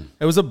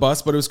 It was a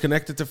bus, but it was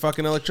connected to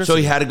fucking electricity. So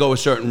he had to go a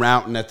certain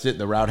route, and that's it.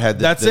 The route had...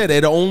 That's it.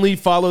 It only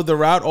followed the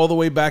route all the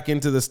way back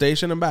into the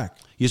station and back.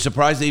 You're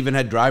surprised they even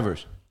had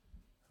drivers?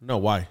 No,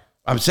 why?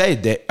 I'm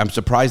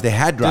surprised they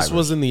had drivers. This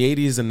was in the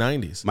 80s and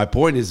 90s. My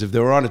point is, if they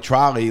were on a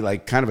trolley,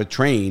 like kind of a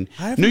train...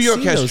 New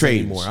York has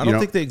trains. Anymore. I don't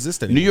think they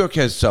exist anymore. New York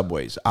has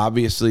subways.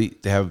 Obviously,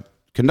 they have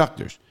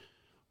conductors.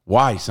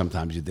 Why?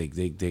 Sometimes you think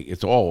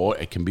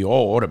it can be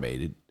all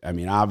automated. I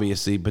mean,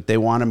 obviously, but they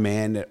want a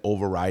man that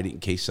override it in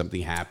case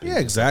something happens. Yeah,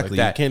 exactly.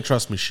 You can't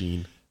trust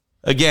machine.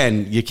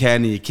 Again, you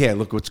can and you can't.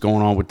 Look what's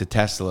going on with the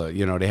Tesla.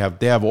 They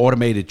have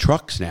automated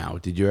trucks now.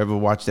 Did you ever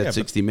watch that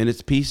 60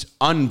 Minutes piece?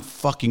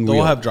 Unfucking real.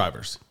 They'll have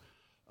drivers.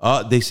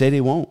 They say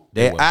they won't.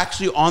 They're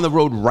actually on the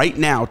road right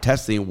now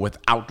testing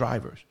without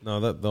drivers. No,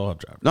 they'll have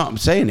drivers. No, I'm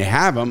saying they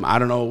have them. I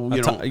don't know.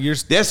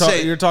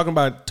 You're talking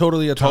about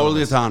totally autonomous.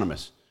 Totally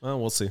autonomous. Well,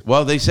 we'll see.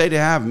 Well, they say they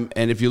have them,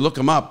 and if you look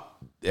them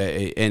up,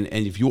 and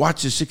if you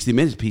watch the 60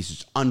 Minutes piece,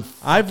 it's unfucking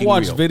I've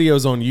watched real.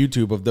 videos on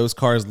YouTube of those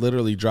cars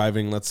literally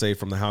driving, let's say,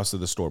 from the house to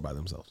the store by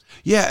themselves.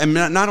 Yeah, and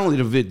not only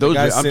those.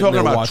 guys I'm sitting talking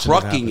there about watching it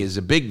trucking happen. is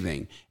a big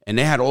thing, and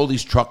they had all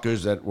these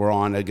truckers that were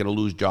on. They're going to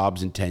lose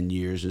jobs in 10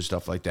 years and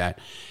stuff like that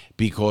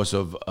because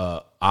of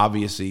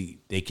obviously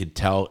they could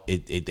tell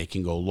they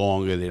can go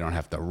longer. They don't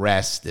have to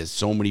rest. There's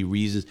so many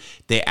reasons.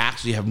 They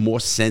actually have more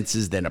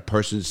senses than a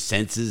person's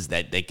senses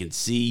that they can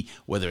see,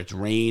 whether it's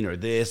rain or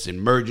this,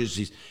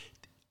 emergencies.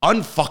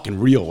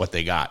 Unfucking real what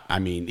they got. I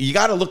mean, you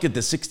got to look at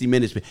the 60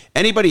 Minutes.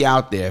 Anybody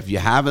out there, if you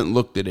haven't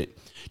looked at it,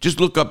 just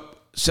look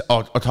up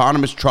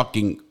autonomous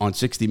trucking on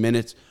 60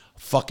 Minutes.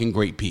 Fucking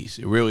great piece.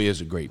 It really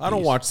is a great piece. I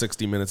don't watch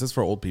 60 Minutes. It's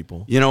for old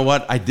people. You know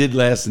what? I did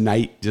last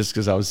night just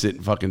because I was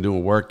sitting fucking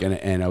doing work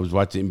and I was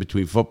watching in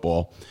between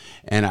football.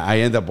 And I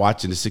ended up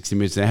watching the 60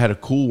 Minutes. And I had a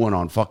cool one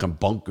on fucking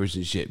bunkers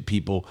and shit.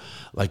 People,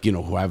 like, you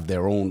know, who have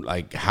their own,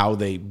 like, how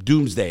they,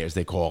 doomsdayers,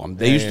 they call them.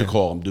 They used to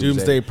call them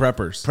doomsday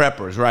preppers.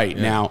 Preppers, right.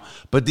 Now.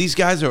 But these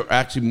guys are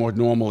actually more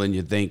normal than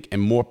you think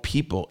and more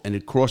people. And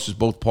it crosses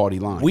both party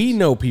lines. We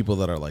know people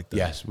that are like that.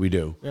 Yes, we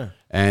do. Yeah.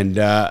 And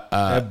They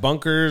have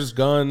bunkers,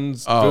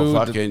 guns, oh, food.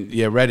 fucking,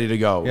 yeah, ready to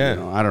go. Yeah. You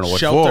know, I don't know what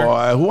Shelter.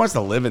 for. Who wants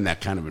to live in that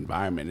kind of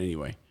environment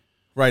anyway?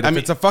 Right. If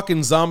it's a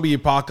fucking zombie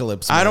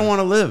apocalypse, man, I don't want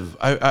to live.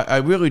 I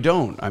really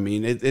don't. I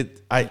mean,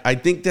 I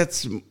think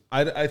that's.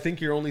 I think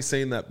you're only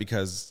saying that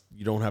because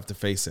you don't have to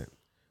face it.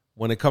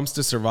 When it comes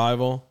to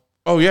survival,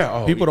 Oh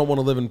yeah. people don't want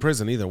to live in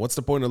prison either. What's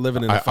the point of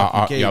living in a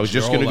fucking cage? Yeah, I was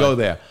just your going to whole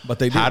go life? there. But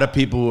they do. How do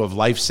people who have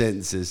life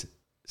sentences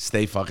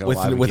stay fucking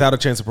alive without a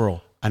chance of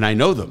parole? And I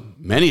know them,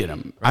 many of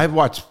them. I've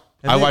watched.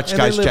 I watched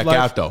guys check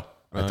out though.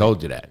 I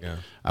told you that. Yeah.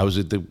 I was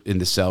in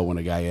the cell when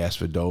a guy asked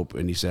for dope,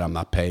 and he said, "I'm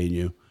not paying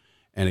you."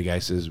 And the guy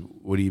says,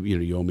 "What do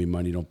you owe me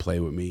money? Don't play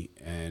with me."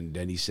 And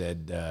then he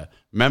said,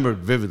 remember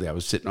vividly, I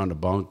was sitting on the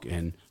bunk,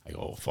 and I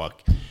go, "Oh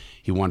fuck!"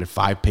 He wanted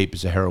 5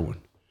 papers of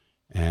heroin,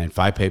 and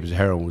 5 papers of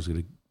heroin was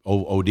going to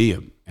OD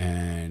him.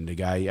 And the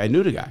guy, I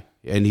knew the guy,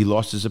 and he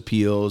lost his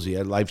appeals. He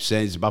had life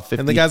sentence, about 50.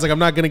 And the guy's like, "I'm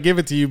not going to give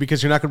it to you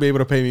because you're not going to be able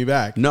to pay me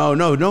back." No.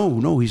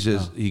 He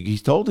says, he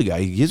told the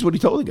guy, here's what he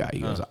told the guy. He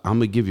goes, "I'm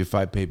going to give you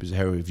 5 papers of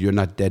heroin. If you're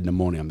not dead in the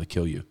morning, I'm going to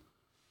kill you."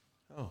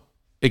 Oh.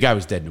 The guy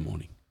was dead in the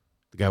morning.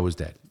 The guy was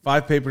dead.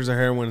 5 papers of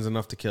heroin is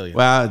enough to kill you.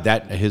 Well,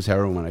 his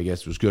heroin, I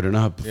guess, was good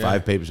enough. Yeah.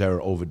 5 papers of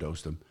heroin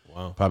overdosed him.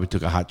 Wow. Probably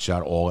took a hot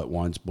shot all at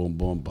once. Boom,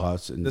 boom,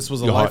 bust. And This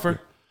was a your heart-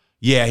 lifer?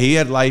 Yeah, he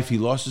had life. He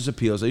lost his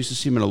appeals. I used to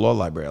see him in the law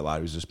library a lot.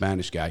 He was a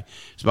Spanish guy.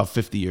 He's about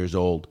 50 years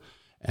old.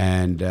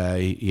 And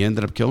he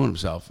ended up killing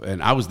himself.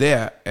 And I was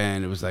there,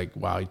 and it was like,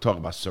 wow, you talk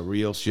about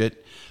surreal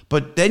shit.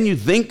 But then you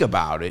think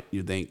about it.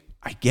 You think,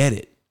 I get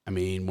it. I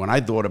mean, when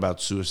I thought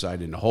about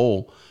suicide in the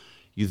whole,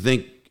 you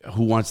think,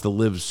 who wants to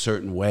live a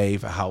certain way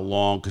for how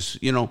long? Because,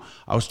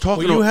 I was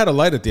talking Well, you had a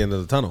light at the end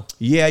of the tunnel.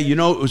 Yeah, it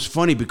was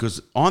funny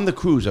because on the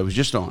cruise I was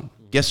just on,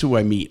 guess who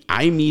I meet?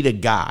 I meet a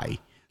guy.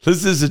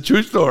 This is a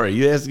true story.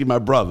 You're asking my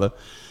brother.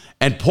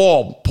 And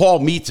Paul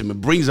meets him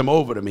and brings him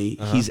over to me.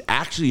 He's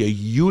actually a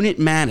unit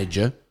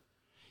manager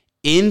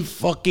in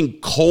fucking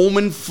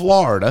Coleman,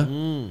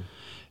 Florida,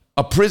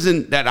 a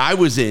prison that I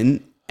was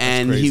in.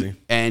 And crazy.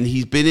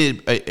 he's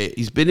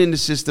been in the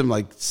system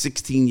like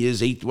 16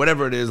 years, 8,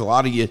 whatever it is, a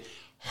lot of years.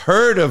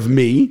 Heard of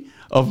me,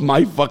 of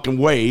my fucking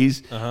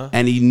ways,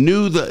 and he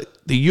knew the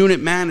unit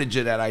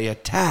manager that I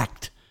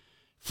attacked.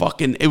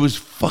 Fucking, it was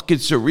fucking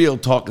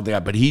surreal talking to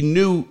that, but he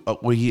knew.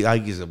 He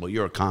said, "Well,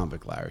 you're a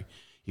convict, Larry."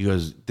 He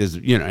goes, "There's,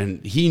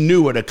 and he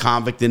knew what a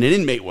convict and an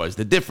inmate was,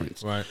 the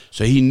difference. Right.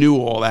 So he knew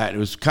all that. It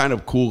was kind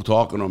of cool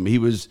talking to him. He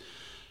was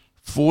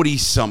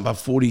 40-something, about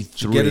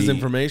 43. Get his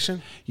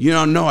information?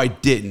 No, I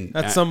didn't.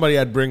 That's somebody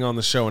I'd bring on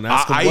the show and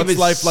ask him, I what's even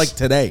life like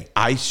today?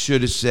 I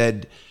should have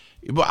said,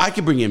 well, I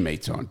could bring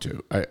inmates on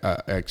too,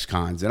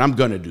 ex-cons, and I'm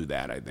going to do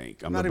that, I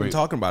think. I'm not even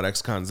talking about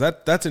ex-cons.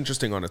 That's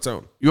interesting on its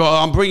own.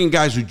 I'm bringing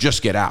guys who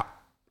just get out.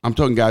 I'm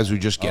talking guys who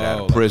just get out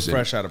of like prison.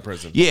 fresh out of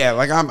prison. Yeah,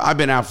 like I've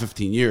been out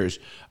 15 years.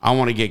 I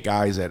want to get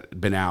guys that have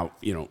been out,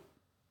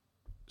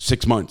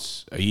 6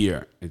 months, a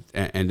year,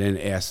 and then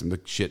ask them the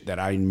shit that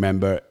I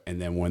remember, and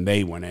then when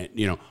they went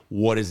in,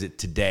 what is it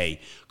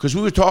today? Because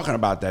we were talking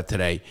about that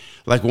today,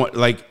 like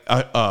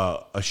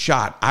a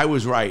shot. I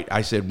was right.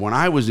 I said when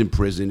I was in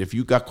prison, if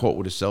you got caught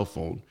with a cell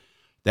phone,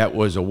 that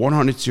was a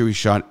 100 series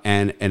shot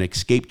and an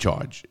escape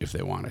charge, if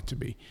they want it to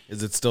be.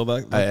 Is it still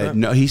like that?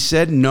 No, he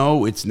said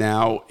no. It's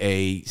now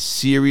a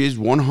serious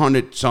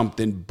 100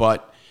 something,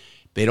 but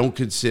they don't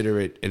consider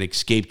it an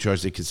escape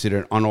charge. They consider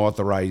it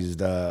unauthorized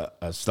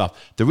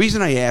stuff. The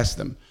reason I asked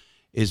them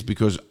is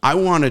because I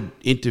want to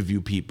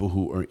interview people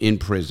who are in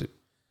prison.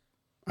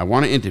 I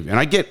want to interview, and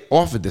I get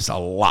offered this a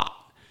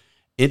lot.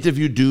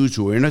 Interview dudes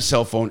who are in a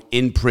cell phone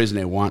in prison.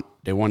 They want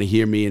to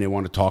hear me and they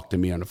want to talk to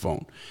me on the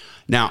phone.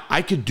 Now,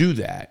 I could do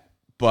that,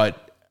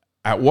 but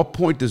at what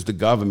point does the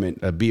government,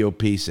 a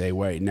BOP, say,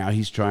 wait, now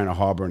he's trying to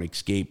harbor an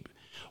escape,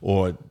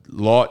 or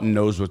Lawton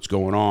knows what's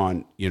going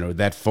on,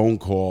 that phone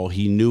call,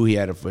 he knew he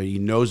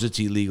knows it's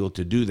illegal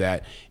to do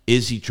that.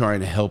 Is he trying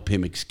to help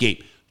him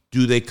escape?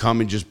 Do they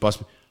come and just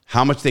bust?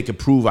 How much they can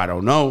prove, I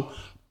don't know.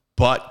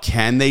 But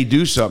can they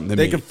do something to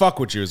They me? can fuck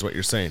with you, is what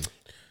you're saying.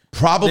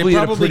 Probably They in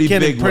a probably pretty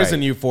can't big imprison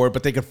way. you for it,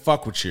 but they could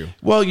fuck with you.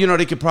 Well,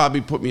 they could probably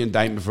put me in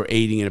indictment for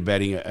aiding and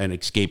abetting an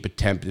escape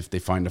attempt if they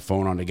find the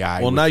phone on the guy.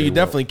 Well, which now they you will.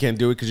 definitely can't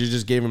do it because you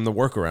just gave them the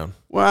workaround.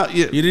 Well,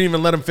 You didn't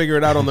even let them figure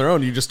it out on their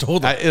own. You just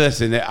told them.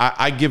 listen,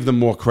 I give them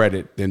more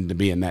credit than to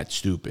being that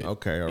stupid.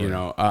 Okay,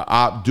 all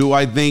right. Do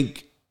I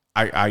think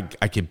I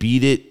could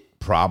beat it?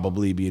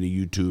 Probably being a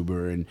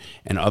YouTuber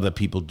and other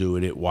people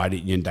doing it. Why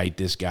didn't you indict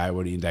this guy?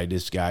 Why didn't you indict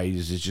this guy?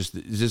 Is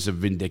this a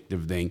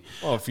vindictive thing?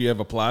 Well, if you have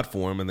a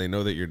platform and they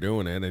know that you're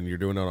doing it and you're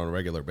doing it on a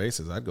regular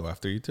basis, I'd go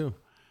after you too.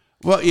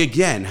 Well,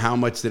 again, how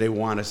much do they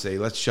want to say,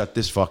 let's shut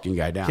this fucking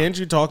guy down? Can't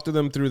you talk to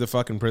them through the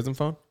fucking prison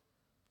phone?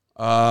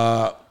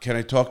 Can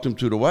I talk to them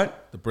through the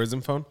what? The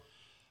prison phone?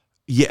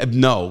 Yeah,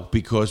 no,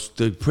 because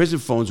the prison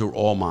phones are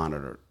all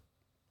monitored.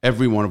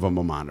 Every one of them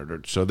are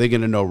monitored. So they're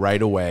going to know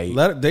right away.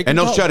 And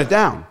they'll shut it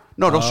down.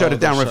 No, they'll shut it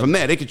down right from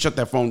there. They can shut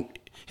that phone,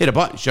 hit a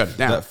button, shut it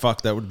down.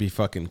 That would be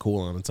fucking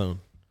cool on its own.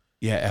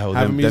 Yeah,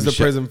 have them use the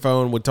prison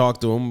phone, would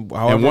talk to them.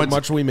 However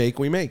much we make.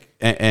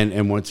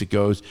 And once it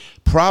goes,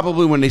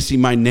 probably when they see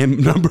my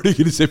number, they're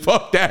going to say,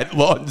 fuck that,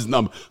 Lawton's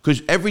number.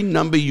 Because every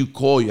number you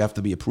call, you have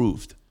to be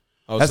approved.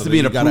 Oh, has so to be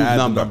an you approved gotta add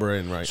the number. number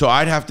in, right? So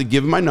I'd have to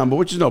give them my number,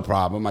 which is no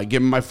problem. I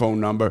give them my phone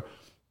number.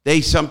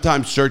 They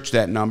sometimes search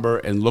that number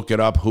and look it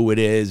up, who it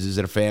is. Is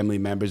it a family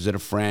member? Is it a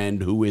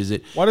friend? Who is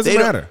it? Why does it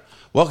matter?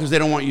 Well, because they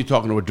don't want you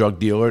talking to a drug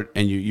dealer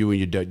and you and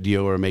your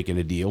dealer are making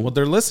a deal. Well,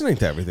 they're listening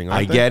to everything,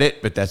 aren't they? I get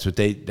it, but that's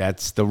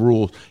the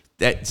rule.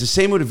 It's the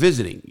same with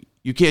visiting.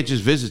 You can't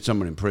just visit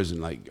someone in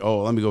prison like,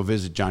 oh, let me go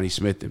visit Johnny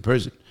Smith in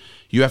prison.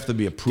 You have to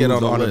be approved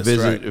on a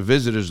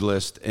visitor's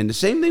list. And the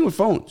same thing with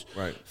phones.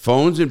 Right.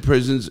 Phones in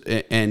prisons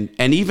and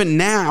even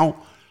now,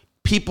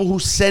 people who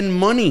send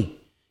money,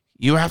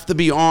 you have to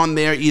be on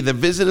there, either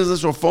visitors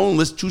list or phone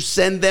list to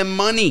send them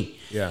money.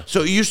 Yeah.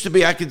 So it used to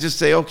be I could just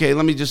say, okay,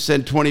 let me just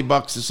send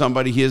 $20 to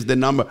somebody. Here's the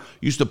number.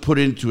 Used to put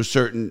it into a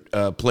certain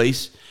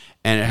place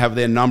and have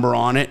their number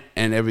on it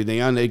and everything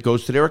on it. It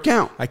goes to their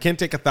account. I can't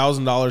take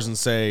 $1,000 and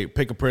say,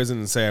 pick a prison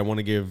and say I want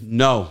to give.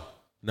 No.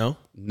 No?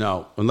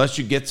 Unless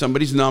you get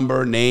somebody's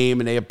number, name,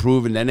 and they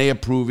approve, and then they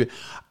approve it.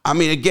 I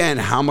mean, again,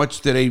 how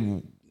much do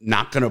they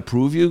not going to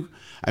approve you?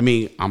 I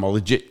mean, I'm a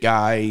legit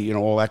guy,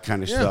 all that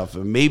kind of stuff.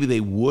 And maybe they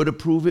would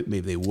approve it,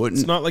 maybe they wouldn't.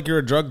 It's not like you're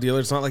a drug dealer.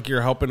 It's not like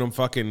you're helping them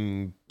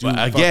fucking do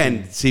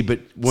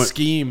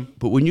scheme.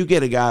 But when you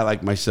get a guy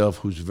like myself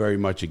who's very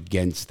much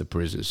against the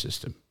prison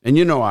system, and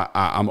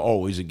I'm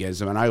always against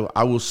them, and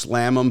I will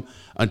slam them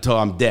until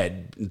I'm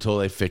dead, until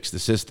they fix the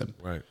system.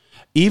 Right.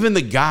 Even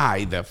the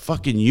guy, the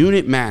fucking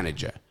unit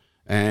manager,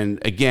 and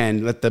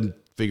again, let them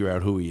figure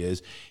out who he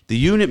is. The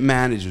unit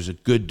manager is a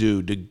good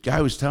dude. The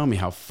guy was telling me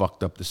how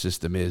fucked up the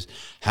system is,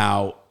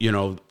 how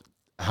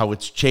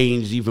it's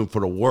changed even for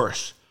the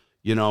worse,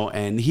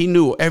 and he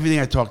knew everything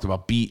I talked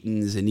about,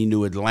 beatings, and he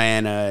knew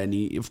Atlanta,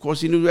 and of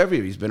course he knew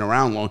everything. He's been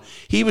around long.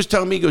 He was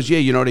telling me, he goes,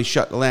 yeah, they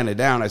shut Atlanta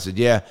down. I said,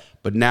 yeah,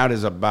 but now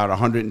there's about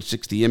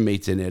 160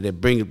 inmates in there. They're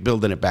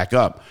building it back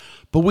up.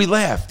 But we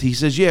laughed. He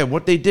says, yeah,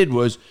 what they did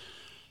was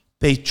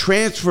they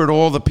transferred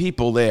all the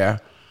people there.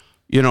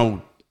 They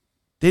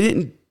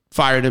didn't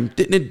fire them,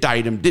 didn't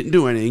indict them, didn't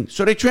do anything.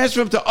 So they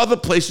transferred them to other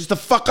places to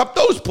fuck up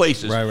those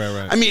places. Right.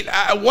 I mean,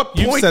 at what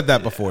point? You've said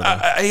that before.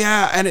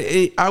 Yeah, and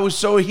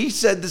he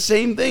said the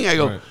same thing. I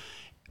go, right.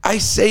 I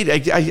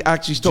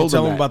actually told him. Did you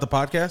tell him about the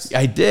podcast?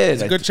 I did.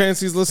 There's a good chance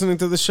he's listening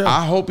to the show.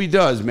 I hope he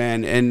does,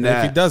 man. And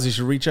if he does, he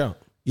should reach out.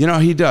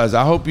 He does.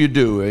 I hope you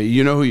do.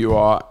 You know who you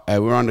are.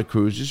 We're on the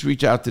cruise. Just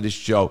reach out to this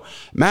show.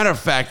 Matter of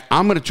fact,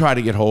 I'm going to try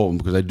to get hold of him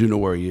because I do know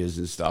where he is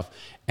and stuff,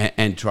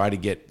 and try to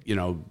get a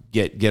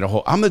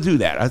hold. I'm going to do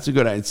that. That's a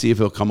good idea. And see if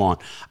he'll come on.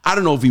 I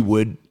don't know if he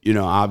would.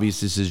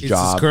 Obviously this is his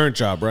job. It's his current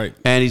job, right?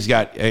 And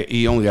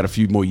he only got a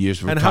few more years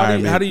for retirement.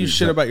 And how do you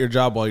shit about your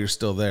job while you're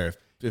still there?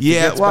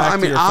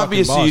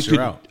 Obviously you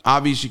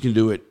can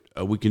do it.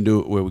 We can do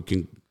it where we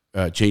can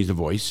change the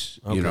voice.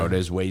 Okay.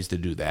 There's ways to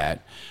do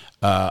that.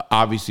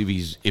 Obviously,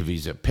 if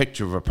he's a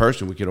picture of a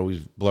person, we could always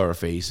blur a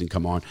face and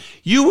come on.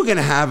 You were going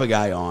to have a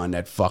guy on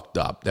that fucked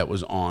up, that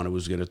was on, who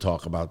was going to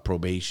talk about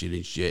probation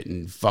and shit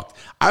and fucked.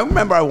 I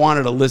remember I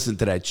wanted to listen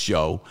to that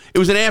show. It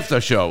was an after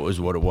show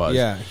is what it was.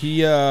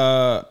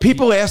 Yeah.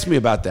 People asked me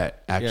about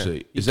that,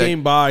 actually. Yeah. He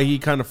came by, he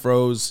kind of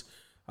froze.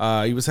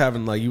 He was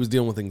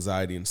dealing with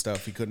anxiety and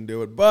stuff. He couldn't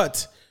do it.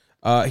 But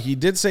he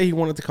did say he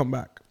wanted to come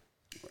back.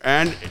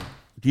 And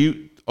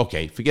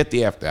okay, forget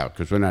the after hour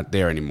because we're not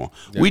there anymore.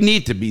 Yeah. We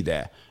need to be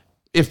there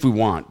if we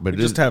want, but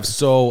we just have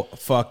so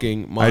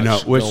fucking much. I know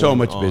we're so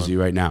much busy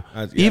right now.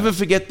 Even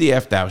forget the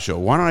after hour show.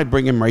 Why don't I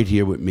bring him right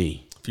here with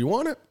me? If you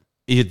want it,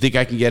 you think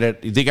I can get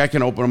it? You think I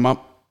can open him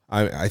up?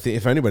 I think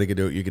if anybody could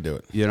do it, you could do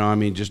it.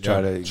 Just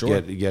try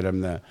to get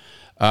him there.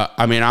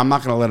 I'm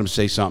not going to let him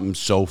say something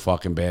so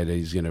fucking bad that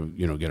he's going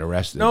to get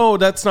arrested. No,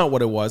 that's not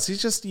what it was.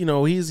 He's just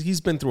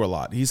he's been through a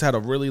lot. He's had a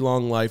really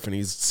long life and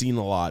he's seen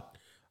a lot.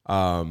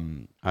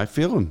 I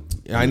feel him.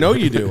 I know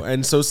you do.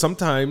 And so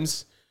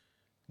sometimes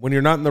when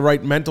you're not in the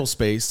right mental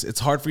space, it's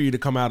hard for you to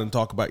come out and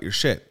talk about your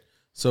shit.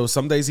 So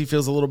some days he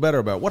feels a little better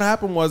about it. What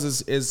happened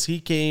is he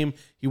came,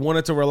 he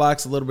wanted to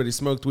relax a little bit. He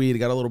smoked weed. He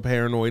got a little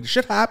paranoid.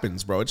 Shit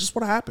happens, bro. It's just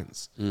what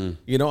happens.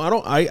 You know,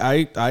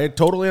 I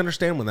totally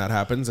understand when that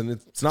happens, and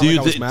it's not like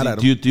I was mad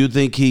at him. Do you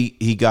think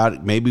he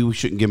got, maybe we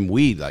shouldn't give him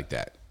weed like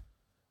that?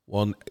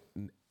 Well,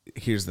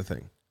 here's the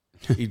thing.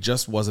 He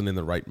just wasn't in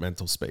the right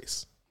mental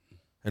space.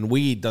 And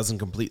weed doesn't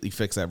completely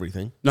fix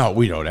everything. No,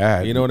 we know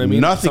that. You know what I mean?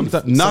 Nothing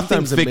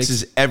Sometimes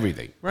fixes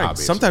everything. Right.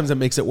 Obviously. Sometimes it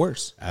makes it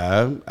worse.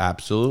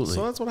 Absolutely.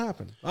 So that's what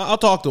happened. I'll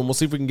talk to him. We'll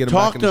see if we can get him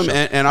Talk back to in the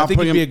him, show. and I'll I think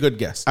bring he'd him, be a good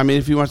guest. I mean,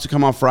 if he wants to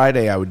come on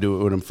Friday, I would do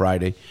it with him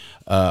Friday.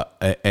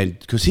 And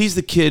because he's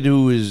the kid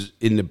who is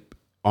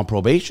on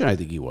probation, I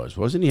think he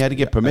wasn't he? Had to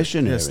get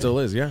permission. Yeah, still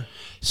is, yeah.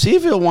 See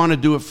if he'll want to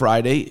do it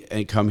Friday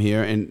and come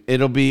here, and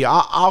it'll be,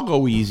 I'll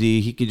go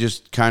easy. He could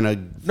just kind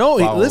of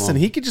listen,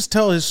 he could just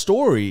tell his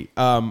story.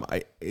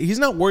 He's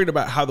not worried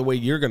about how the way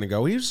you're going to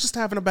go. He was just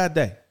having a bad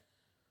day.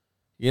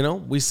 You know,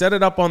 we set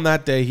it up on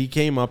that day. He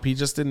came up. He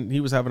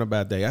was having a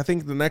bad day. I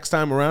think the next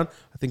time around,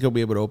 I think he'll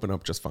be able to open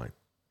up just fine.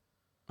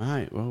 All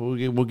right, well,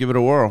 we'll give it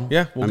a whirl.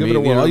 Yeah, we'll give it a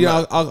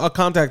whirl. I'll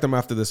contact him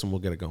after this and we'll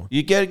get it going.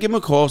 Give him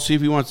a call, see if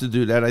he wants to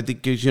do that. I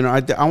think, you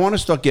know, I want to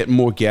start getting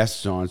more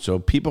guests on. So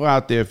people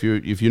out there,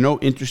 if you know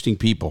interesting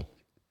people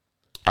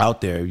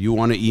out there, you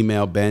want to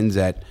email Benz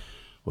at,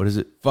 what is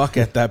it?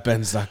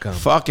 Fuck@thatbenz.com.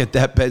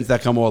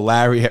 Fuck@thatbenz.com or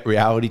Larry at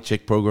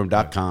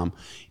realitychickprogram.com.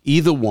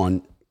 Either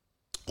one.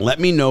 Let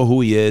me know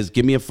who he is.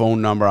 Give me a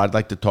phone number. I'd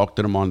like to talk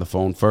to them on the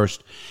phone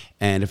first.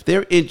 And if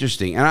they're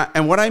interesting,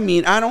 and what I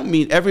mean, I don't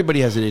mean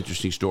everybody has an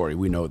interesting story.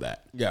 We know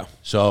that. Yeah.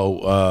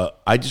 So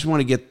I just want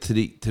to get to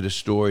the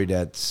story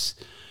that's,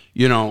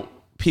 you know,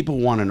 people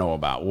want to know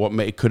about.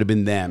 It could have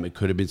been them. It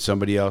could have been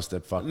somebody else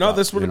that fucked up. No,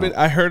 this would have been.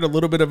 I heard a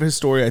little bit of his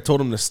story. I told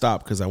him to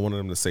stop because I wanted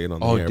him to say it on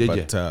the air. Did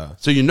but, you?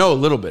 So you know a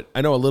little bit.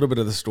 I know a little bit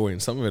of the story,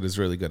 and some of it is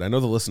really good. I know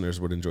the listeners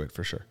would enjoy it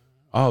for sure.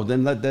 Oh,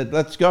 then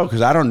let's go,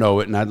 because I don't know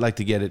it, and I'd like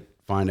to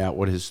find out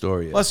what his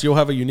story is. Plus, you'll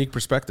have a unique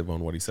perspective on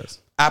what he says.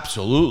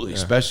 Absolutely,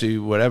 especially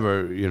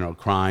whatever, you know,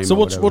 crime. So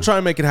we'll try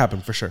and make it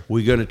happen for sure.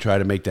 We're gonna try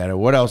to make that.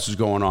 What else is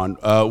going on?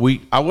 I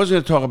wasn't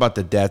gonna talk about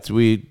the deaths.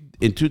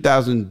 In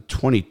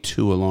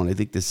 2022 alone, I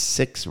think there's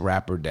 6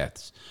 rapper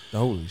deaths.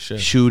 Holy shit!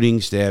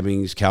 Shootings,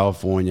 stabbings,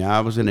 California. I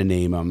was gonna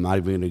name them. I'm not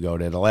even gonna go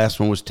there. The last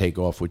one was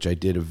Takeoff, which I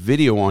did a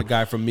video on. The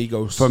guy from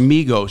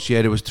Migos.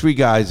 Yeah, there was 3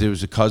 guys. There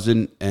was a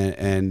cousin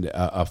and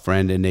a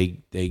friend, and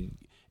they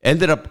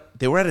ended up.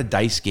 They were at a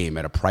dice game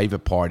at a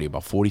private party,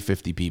 about 40,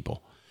 50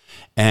 people.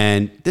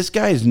 And this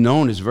guy is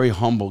known as a very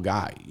humble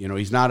guy. You know,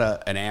 he's not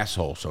an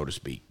asshole, so to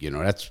speak. You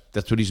know, that's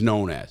what he's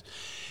known as.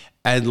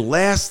 And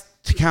last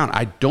to count,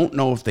 I don't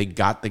know if they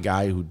got the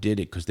guy who did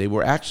it, because they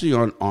were actually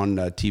on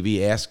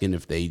TV asking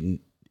if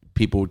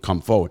people would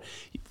come forward.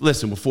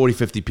 Listen, with 40,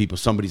 50 people,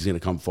 somebody's going to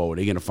come forward.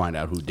 They're going to find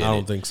out who did it. I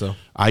don't think so.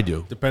 I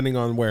do. Depending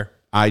on where.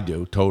 I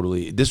do,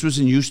 totally. This was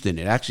in Houston.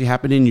 It actually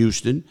happened in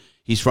Houston.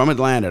 He's from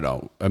Atlanta,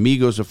 though.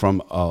 Amigos are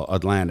from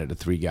Atlanta, the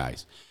 3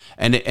 guys.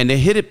 And they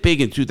hit it big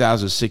in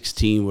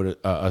 2016 with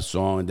a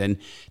song, and then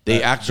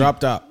they actually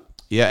dropped out.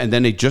 Yeah, and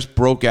then they just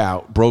broke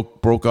up,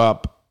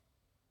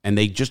 and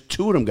they just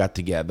 2 of them got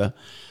together,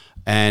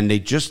 and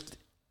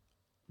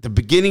the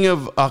beginning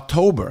of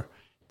October,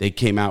 they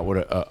came out with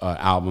an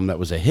album that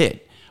was a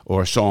hit,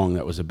 or a song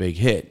that was a big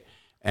hit.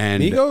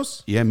 And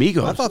Migos? Yeah,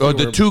 Migos. I thought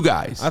the 2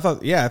 guys. I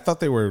thought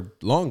they were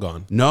long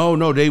gone. No,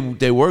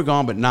 they were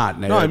gone, but not.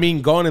 No, I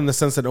mean gone in the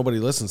sense that nobody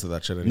listens to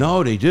that shit anymore.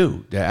 No, they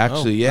do. They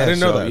actually, yeah. I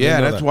didn't know that.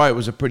 Yeah, that's why it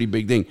was a pretty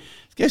big thing.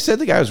 The guy said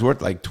the guy was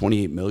worth like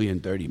 28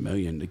 million, 30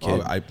 million. The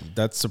kid.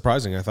 That's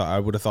surprising. I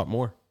would have thought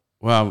more.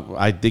 Well,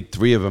 I think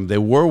 3 of them, they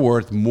were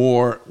worth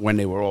more when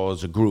they were all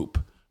as a group.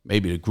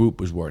 Maybe the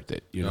group was worth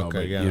it, you know.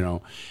 Okay, yeah. You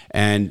know,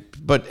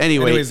 but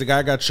anyway. Anyways, the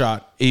guy got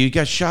shot. He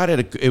got shot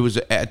it was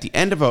at the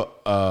end of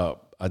a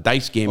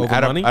dice game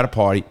at a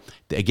party.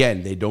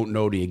 Again, they don't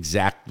know the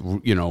exact,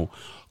 you know,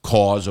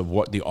 cause of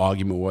what the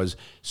argument was.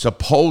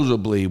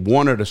 Supposedly,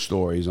 one of the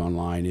stories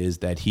online is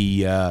that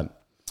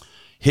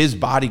his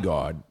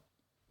bodyguard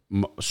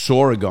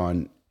saw a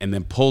gun and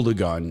then pulled a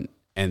gun,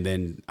 and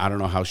then I don't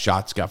know how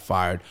shots got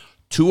fired.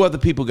 2 other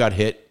people got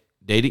hit.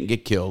 They didn't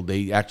get killed.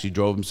 They actually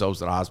drove themselves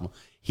to the hospital.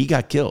 He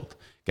got killed.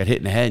 Got hit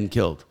in the head and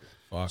killed.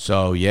 Fuck.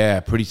 So, yeah,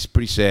 pretty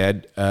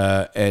sad.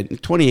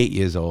 And 28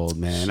 years old,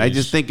 man. Jeez. I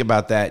just think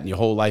about that, and your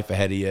whole life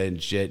ahead of you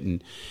and shit,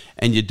 and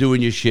you're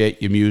doing your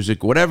shit, your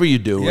music, whatever you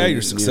do. Yeah,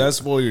 you're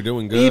successful. You're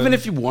doing good. Even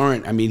if you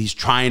weren't, I mean, he's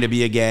trying to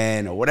be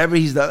again, or whatever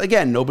he's done.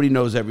 Again, nobody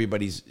knows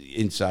everybody's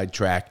inside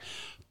track.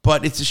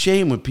 But it's a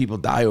shame when people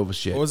die over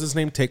shit. What was his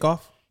name?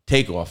 Takeoff?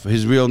 Takeoff.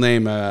 His real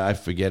name, I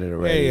forget it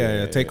already.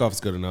 Yeah.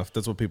 Takeoff's good enough.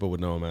 That's what people would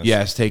know him as.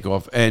 Yes,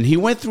 Takeoff. And he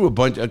went through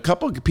a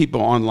couple of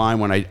people online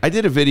when I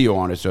did a video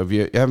on it. So if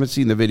you haven't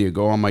seen the video,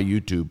 go on my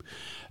YouTube,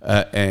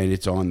 and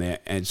it's on there.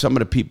 And some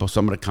of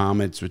the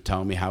comments would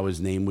tell me how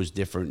his name was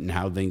different and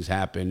how things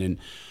happened. And,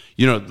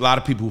 you know, a lot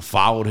of people who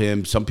followed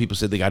him, some people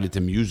said they got into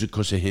music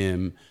because of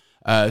him.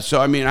 So,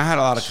 I mean, I had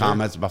a lot of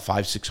comments, about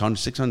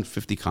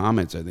 650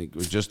 comments, I think,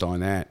 was just on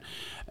that.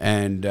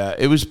 And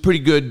it was pretty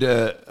good.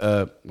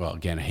 Well,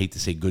 again, I hate to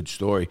say good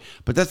story,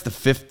 but that's the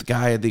 5th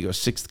guy, I think, or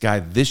 6th guy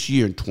this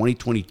year in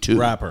 2022.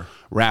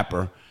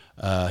 Rapper.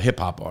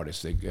 Hip-hop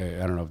artist. I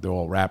don't know if they're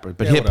all rappers,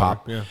 but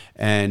hip-hop. Yeah.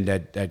 And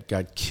that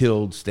got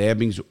killed,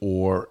 stabbings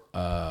or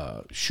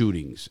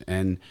shootings.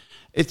 And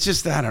it's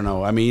just, I don't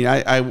know. I mean,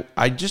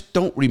 I just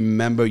don't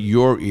remember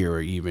your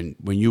era even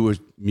when you were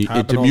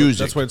into music.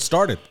 That's where it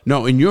started.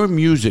 No, in your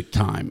music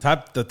time.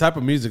 The type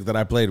of music that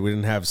I played, we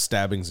didn't have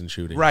stabbings and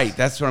shootings. Right,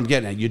 that's what I'm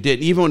getting at. You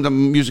did, even when the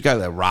music guy,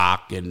 like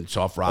rock and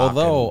soft rock.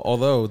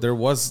 Although there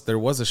was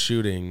a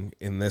shooting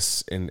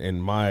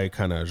in my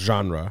kind of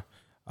genre.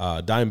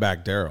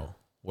 Dimebag Darrell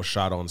was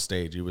shot on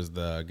stage. He was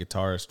the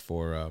guitarist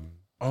for...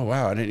 oh,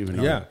 wow. I didn't even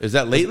know. Yeah. That. Is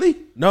that lately?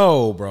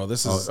 No, bro.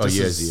 This is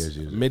years.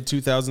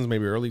 mid-2000s,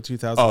 maybe early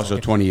 2000s. Oh, so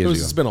 20 years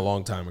ago. It's been a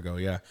long time ago,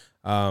 yeah.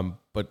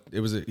 But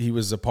he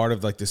was a part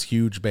of like this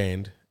huge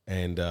band.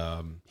 And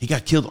he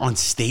got killed on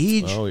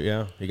stage? Oh,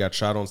 yeah. He got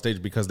shot on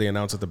stage because they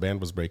announced that the band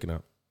was breaking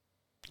up.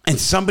 And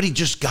somebody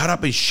just got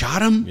up and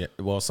shot him? Yeah.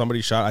 Well,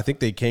 somebody shot. I think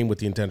they came with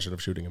the intention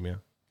of shooting him, yeah.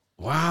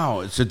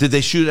 Wow. So did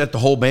they shoot at the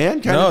whole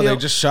band? No, they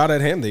just shot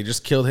at him. They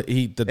just killed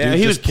he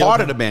was part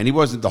of the band. He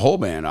wasn't the whole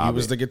band,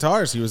 obviously. He was the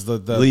guitarist. He was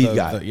the lead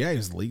guy. he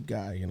was the lead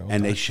guy, you know.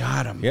 And they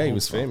shot him. Yeah, he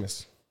was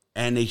famous.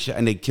 And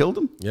they killed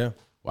him? Yeah.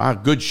 Wow,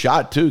 good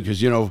shot too,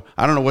 because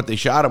I don't know what they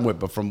shot him with,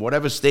 but from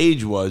whatever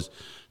stage was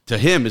to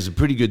him is a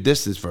pretty good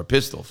distance for a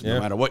pistol, no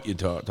matter what you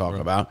talk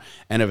about.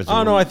 And if it's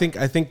I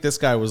think this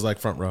guy was like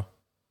front row.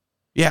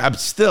 Yeah, but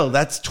still,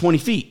 that's 20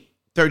 feet.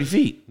 30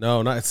 feet. No,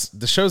 it's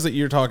the shows that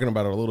you're talking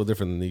about are a little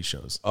different than these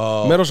shows.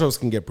 Oh. Metal shows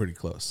can get pretty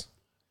close.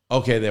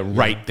 Okay, they're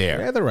right there.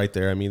 Yeah, they're right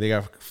there. I mean, they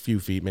got a few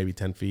feet, maybe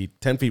 10 feet.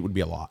 10 feet would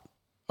be a lot.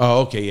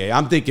 Oh, okay, yeah.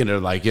 I'm thinking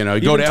of like, you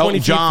go to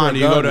Elton John,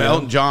 you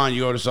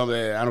go to something,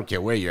 I don't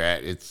care where you're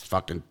at. It's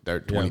fucking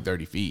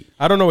 30 feet.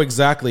 I don't know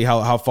exactly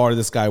how far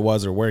this guy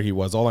was or where he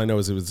was. All I know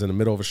is it was in the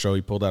middle of a show.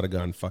 He pulled out a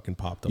gun, fucking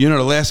popped up.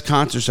 The last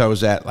concerts I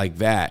was at like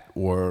that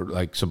were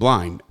like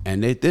Sublime,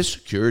 and there's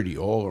security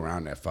all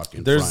around that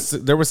fucking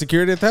front. There was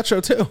security at that show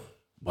too.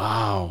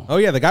 Wow. Oh,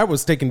 yeah, the guy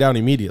was taken down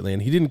immediately,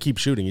 and he didn't keep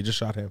shooting. He just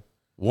shot him.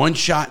 One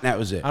shot, and that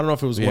was it. I don't know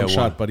if it was one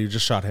shot, but he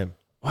just shot him.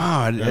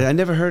 Wow, I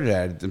never heard of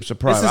that. I'm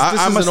surprised. This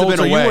I is must an have been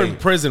old, away. You were in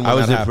prison when I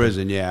was that in happened.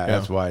 prison, yeah.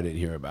 That's why I didn't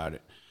hear about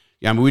it.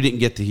 Yeah, I mean, we didn't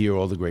get to hear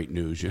all the great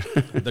news.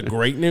 The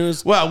great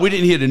news? Well, we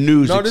didn't hear the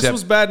news. No, this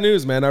was bad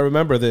news, man. I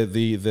remember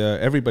the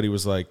everybody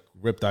was like,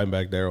 Rip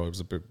Dimebag Darrell. It was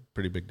a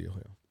pretty big deal.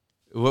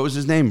 Yeah. What was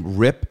his name?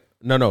 Rip?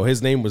 No,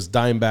 his name was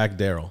Dimebag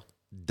Darrell.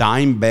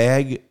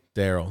 Dimebag?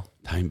 Darrell.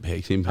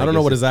 Dimebag. I don't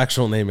know what his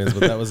actual name is,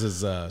 but that was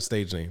his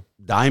stage name.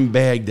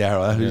 Dimebag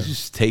Darrell. He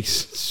just takes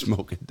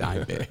smoking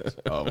dime bags.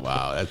 Oh,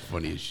 wow. That's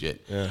funny as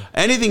shit. Yeah.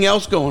 Anything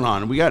else going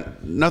on? We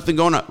got nothing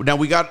going on. Now,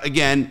 we got,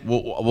 again,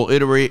 we'll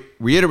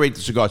reiterate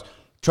the cigars.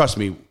 Trust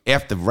me,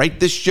 after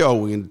this show,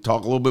 we're going to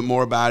talk a little bit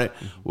more about it.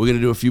 We're going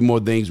to do a few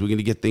more things. We're going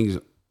to get things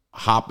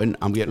hopping.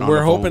 I'm getting on the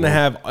phone. We're hoping to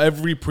have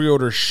every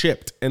pre-order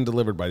shipped and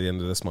delivered by the end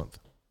of this month.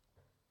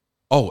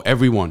 Oh,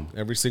 everyone.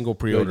 Every single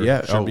pre-order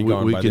should be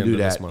gone we by can the end do of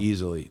this that month.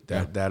 easily.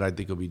 That I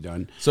think will be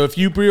done. So if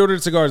you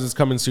pre-ordered cigars, it's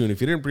coming soon. If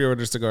you didn't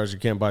pre-order cigars, you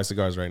can't buy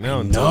cigars right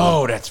now.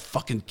 No, that's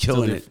fucking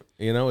killing it.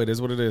 It is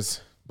what it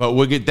is. But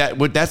we'll get that.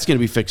 That's going to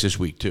be fixed this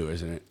week too,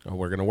 isn't it? Oh,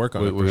 we're going to work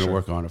on it. We're going to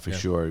work on it for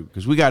sure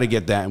because we got to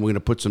get that, and we're going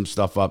to put some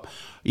stuff up.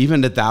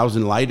 Even the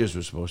 1,000 lighters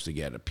we're supposed to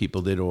get.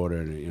 People did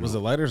order. Was it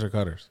lighters or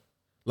cutters?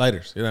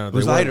 Lighters. It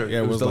was lighters.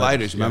 It was the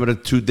lighters. Remember the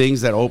two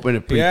things that opened?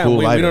 A pretty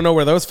cool lighter. We don't know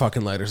where those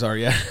fucking lighters are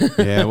yet.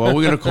 Yeah, well,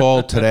 we're going to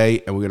call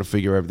today, and we're going to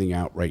figure everything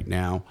out right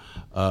now.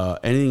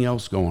 Anything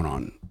else going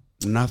on?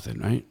 Nothing,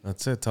 right?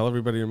 That's it. Tell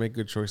everybody to make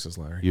good choices,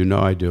 Larry. You know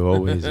I do,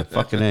 always.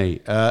 Fucking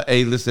A.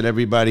 Hey, listen,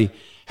 everybody.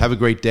 Have a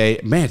great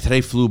day. Man,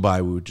 today flew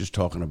by. We were just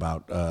talking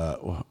about,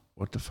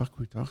 what the fuck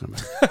were we talking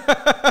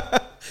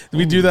about?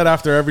 We do that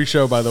after every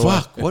show, by the way.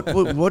 Fuck.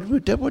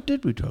 What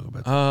did we talk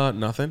about?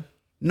 Nothing.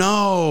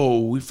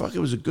 No, it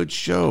was a good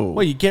show.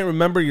 Well, you can't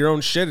remember your own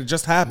shit. It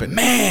just happened.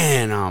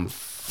 Man, I'm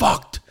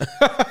fucked.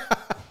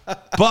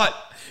 But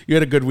you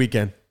had a good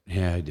weekend.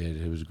 Yeah, I did.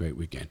 It was a great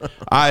weekend. All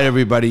right,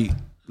 everybody.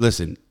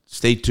 Listen,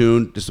 stay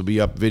tuned. This will be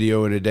up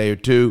video in a day or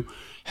two.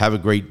 Have a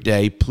great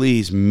day.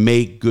 Please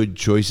make good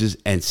choices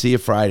and see you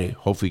Friday.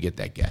 Hopefully get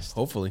that guest.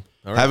 Hopefully.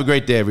 All right. Have a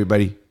great day,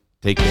 everybody.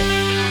 Take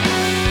care.